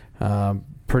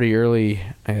pretty early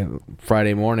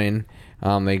Friday morning.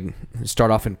 They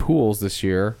start off in pools this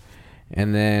year,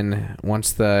 and then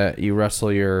once you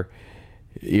wrestle your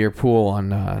pool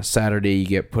on Saturday, you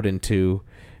get put into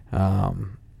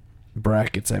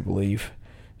brackets, I believe.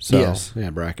 So, yes,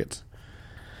 yeah, brackets.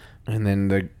 And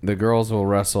then the girls will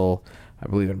wrestle, I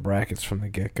believe, in brackets from the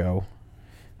get-go.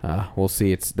 We'll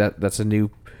see. That's a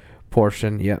new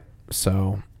portion. Yep.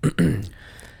 So.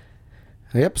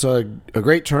 Yep. So a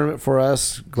great tournament for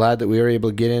us. Glad that we were able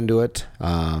to get into it.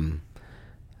 And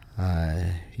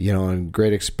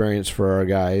great experience for our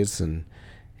guys and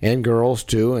girls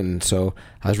too. And so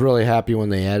I was really happy when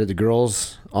they added the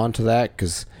girls onto that,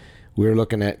 because we were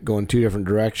looking at going two different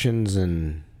directions,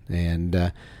 and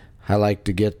I like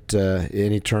to get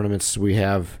any tournaments we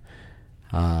have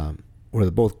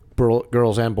where both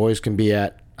girls and boys can be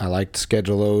at. I like to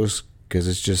schedule those because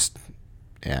it's just,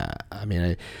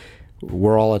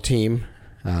 we're all a team,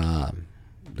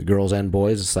 the girls and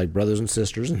boys. It's like brothers and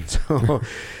sisters, and so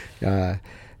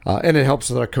and it helps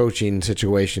with our coaching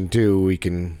situation too. We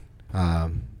can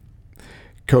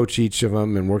coach each of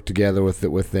them and work together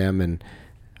with them,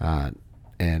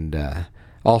 and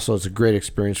also it's a great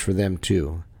experience for them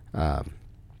too.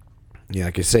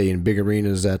 Like I say, in big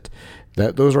arenas, that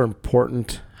those are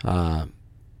important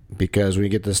because when you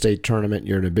get to the state tournament,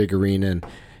 you're in a big arena,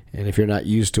 and if you're not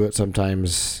used to it,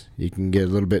 sometimes you can get a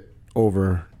little bit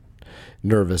over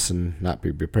nervous and not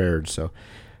be prepared. So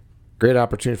great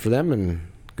opportunity for them, and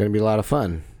going to be a lot of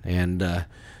fun and a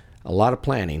lot of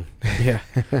planning. Yeah.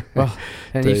 Well,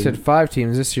 and you said 5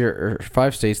 teams this year, or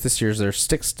 5 states. This year there's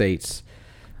 6 states,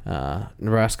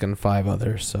 Nebraska and 5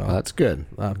 others. So that's good.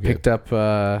 Picked up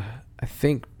a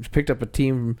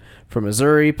team from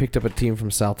Missouri, picked up a team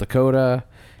from South Dakota,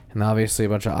 and obviously a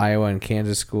bunch of Iowa and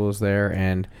Kansas schools there,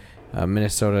 and a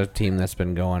Minnesota team that's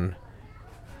been going.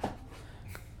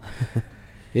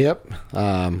 Yep.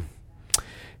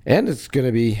 And it's going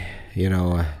to be,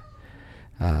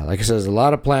 like I said, there's a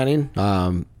lot of planning.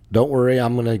 Don't worry,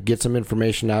 I'm going to get some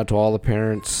information out to all the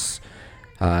parents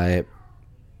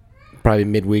probably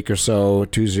midweek or so,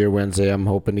 Tuesday or Wednesday. I'm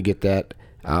hoping to get that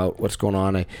out, what's going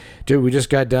on. We just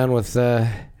got done with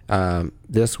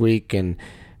this week and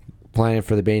planning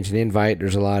for the Bennington Invite.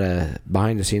 There's a lot of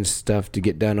behind-the-scenes stuff to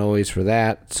get done always for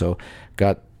that. So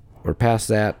we're past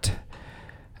that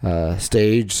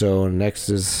stage. So next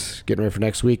is getting ready for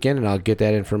next weekend, and I'll get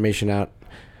that information out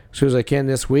as soon as I can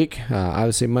this week.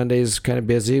 Obviously Monday's kind of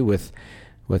busy with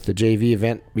the JV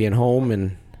event being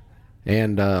home,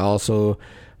 and also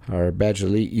our Badger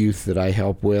Elite youth that I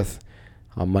help with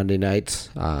on Monday nights.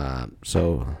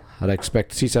 So I'd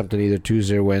expect to see something either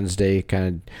Tuesday or Wednesday. Kind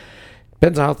of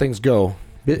depends on how things go.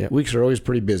 Yep. Weeks are always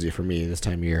pretty busy for me this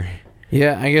time of year.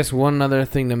 Yeah, I guess one other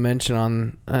thing to mention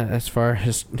on as far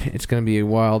as it's going to be a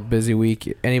wild, busy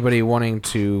week. Anybody wanting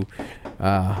to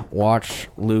watch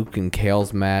Luke and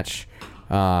Kale's match,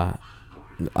 Iron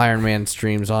Man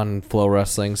streams on Flow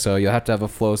Wrestling, so you'll have to have a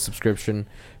Flow subscription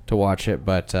to watch it,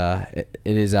 but it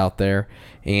is out there.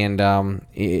 And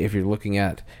if you're looking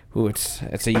at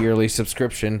it's a yearly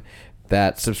subscription,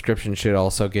 that subscription should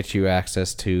also get you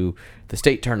access to the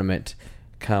state tournament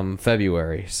come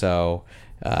February. So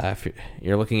if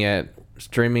you're looking at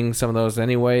streaming some of those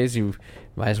anyways, you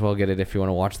might as well get it if you want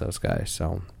to watch those guys.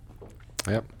 So,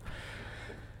 yep.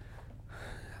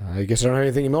 I guess I don't have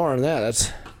anything more on that.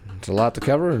 It's a lot to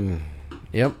cover, and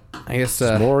yep. I guess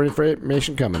more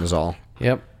information coming is all.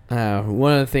 Yep.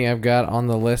 One other thing I've got on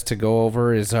the list to go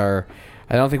over is I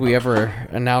don't think we ever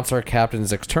announce our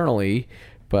captains externally,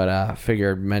 but I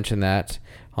figured I'd mention that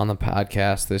on the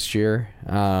podcast this year.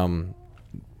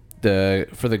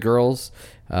 For the girls,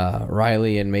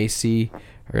 Riley and Macy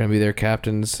are going to be their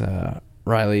captains.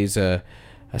 Riley's a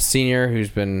senior who's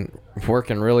been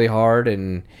working really hard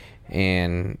and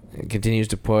continues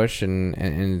to push and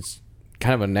is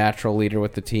kind of a natural leader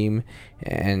with the team.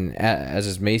 And as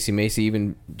is Macy. Macy,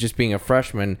 even just being a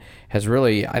freshman, has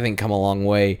really, I think, come a long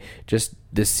way just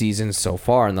this season so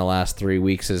far in the last 3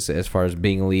 weeks as far as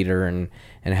being a leader and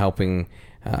helping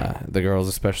the girls,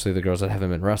 especially the girls that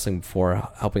haven't been wrestling before,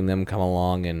 helping them come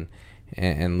along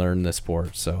and learn the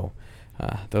sport. So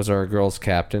those are our girls'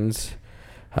 captains.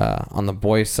 On the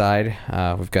boys' side,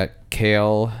 we've got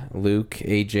Kale, Luke,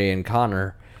 AJ, and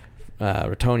Connor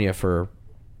Ratonia for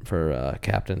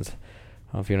captains.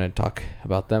 I don't know if you want to talk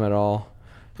about them at all.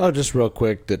 Oh, just real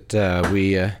quick that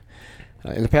we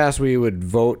in the past we would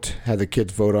have the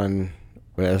kids vote on,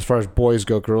 as far as boys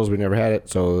go. Girls, we never had it,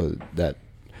 so that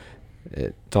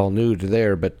it's all new to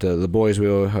there. But the boys, we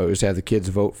always have the kids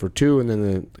vote for 2, and then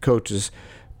the coaches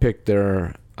pick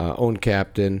their own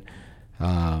captain.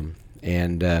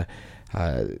 And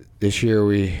this year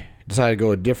we decided to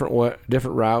go a different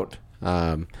route.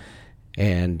 And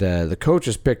the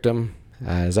coaches picked them.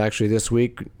 As actually this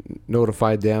week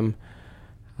notified them.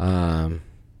 It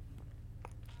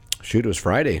was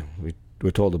Friday.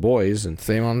 We told the boys, and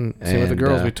same with the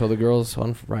girls. We told the girls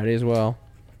on Friday as well.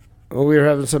 Well, we were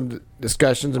having some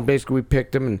discussions, and basically we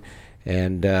picked them,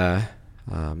 and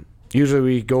usually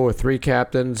we go with 3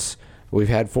 captains. We've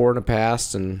had 4 in the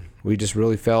past, and we just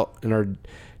really felt in our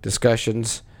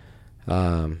discussions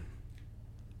that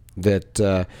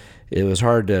it was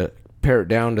hard to pare it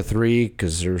down to 3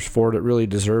 because there's 4 that really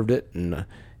deserved it, and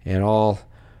all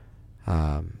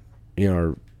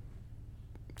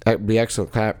be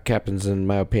excellent captains in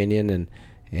my opinion,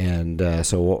 and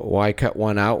so why cut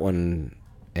one out and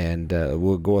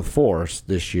we'll go with 4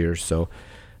 this year. So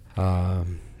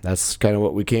that's kind of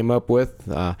what we came up with.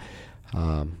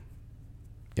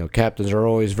 Captains are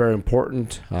always very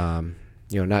important.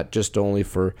 Not just only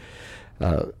for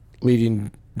leading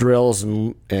drills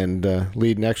and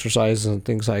leading exercises and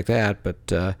things like that, but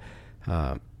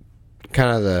kind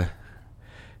of the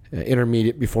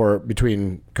intermediate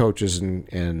between coaches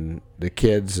and the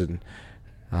kids, and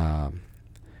how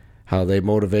they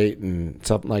motivate and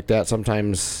something like that.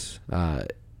 Sometimes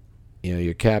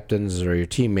your captains or your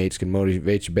teammates can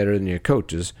motivate you better than your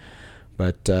coaches.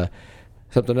 But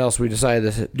something else we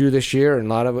decided to do this year, and a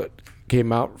lot of it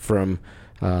came out from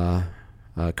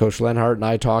Coach Lenhart and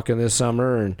I talking this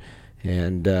summer,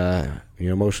 and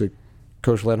mostly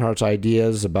Coach Lenhart's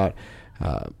ideas about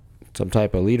some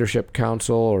type of leadership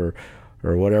council or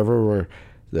whatever,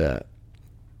 where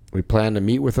we plan to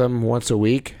meet with them once a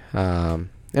week,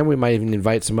 and we might even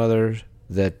invite some others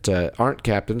that aren't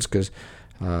captains, because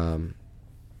the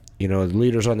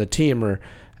leaders on the team are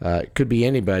could be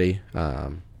anybody.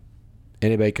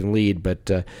 Anybody can lead, but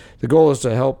the goal is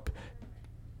to help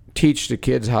teach the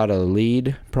kids how to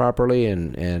lead properly,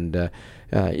 and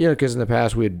because in the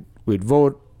past we'd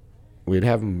vote, we'd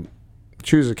have them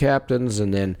choose the captains,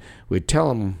 and then we'd tell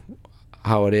them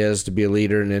how it is to be a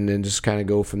leader, and then just kind of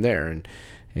go from there,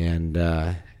 and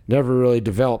never really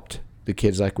developed the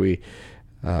kids like we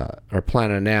are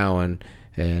planning now,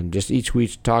 and just each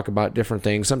week talk about different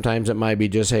things. Sometimes it might be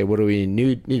just, hey, what do we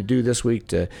need to do this week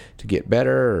to get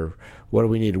better, or what do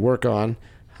we need to work on,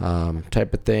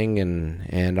 type of thing,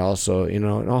 and also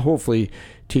hopefully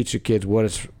teach the kids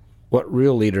what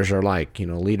real leaders are like.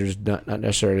 Leaders not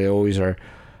necessarily always are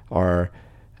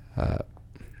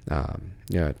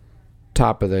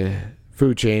top of the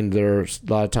food chain. There's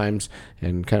a lot of times,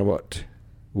 and kind of what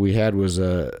we had was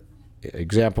a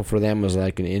example for them was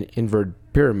like an inverted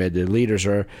pyramid. The leaders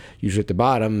are usually at the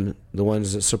bottom, the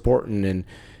ones that supporting and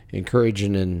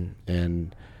encouraging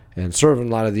and serving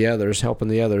a lot of the others, helping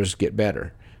the others get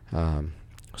better.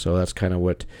 So that's kind of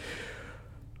what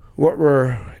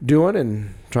we're doing,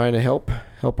 and trying to help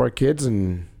our kids.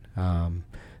 And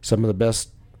some of the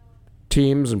best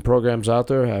teams and programs out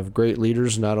there have great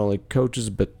leaders, not only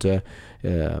coaches, but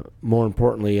more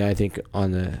importantly, I think,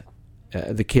 on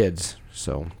the kids.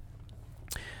 So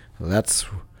that's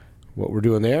what we're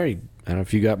doing there. I don't know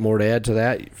if you got more to add to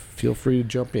that. Feel free to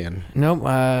jump in. Nope.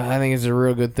 I think it's a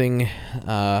real good thing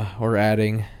we're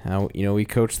adding. We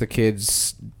coach the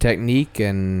kids technique,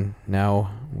 and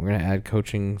now we're going to add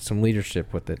coaching some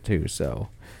leadership with it too. So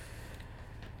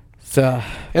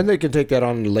and they can take that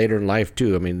on later in life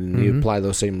too. I mean, you apply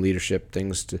those same leadership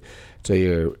things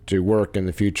to work in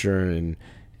the future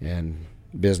and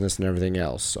business and everything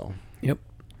else. So yep.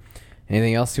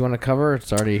 Anything else you want to cover?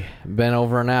 It's already been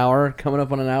over an hour, coming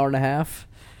up on an hour and a half.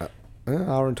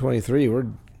 Hour and 23. We're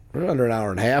under an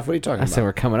hour and a half. What are you talking about? I said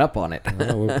we're coming up on it.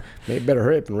 Maybe better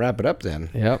hurry up and wrap it up then.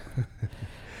 Yep.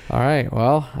 All right.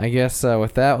 Well, I guess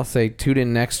with that, we'll say tune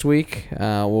in next week.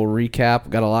 We'll recap.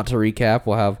 Got a lot to recap.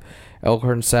 We'll have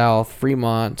Elkhorn South,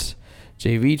 Fremont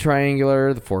JV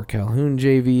Triangular, the Fort Calhoun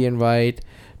JV invite,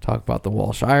 talk about the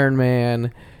Walsh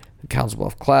Ironman, the Council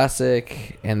Bluff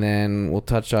Classic, and then we'll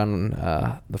touch on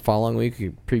the following week. We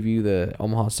preview the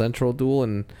Omaha Central Duel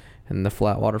and the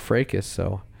Flatwater Fracas.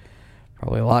 So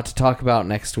probably a lot to talk about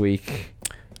next week.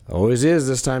 Always is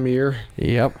this time of year.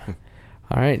 Yep.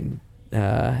 All right.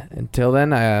 Until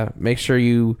then, make sure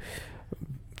you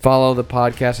follow the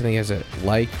podcast. I think it's a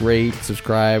like, rate,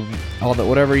 subscribe, all that,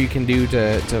 whatever you can do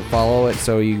to follow it,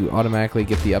 so you automatically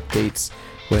get the updates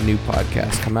when new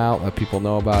podcasts come out. Let people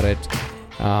know about it.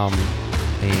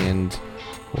 And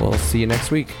we'll see you next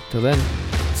week. Till then,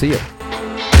 see ya.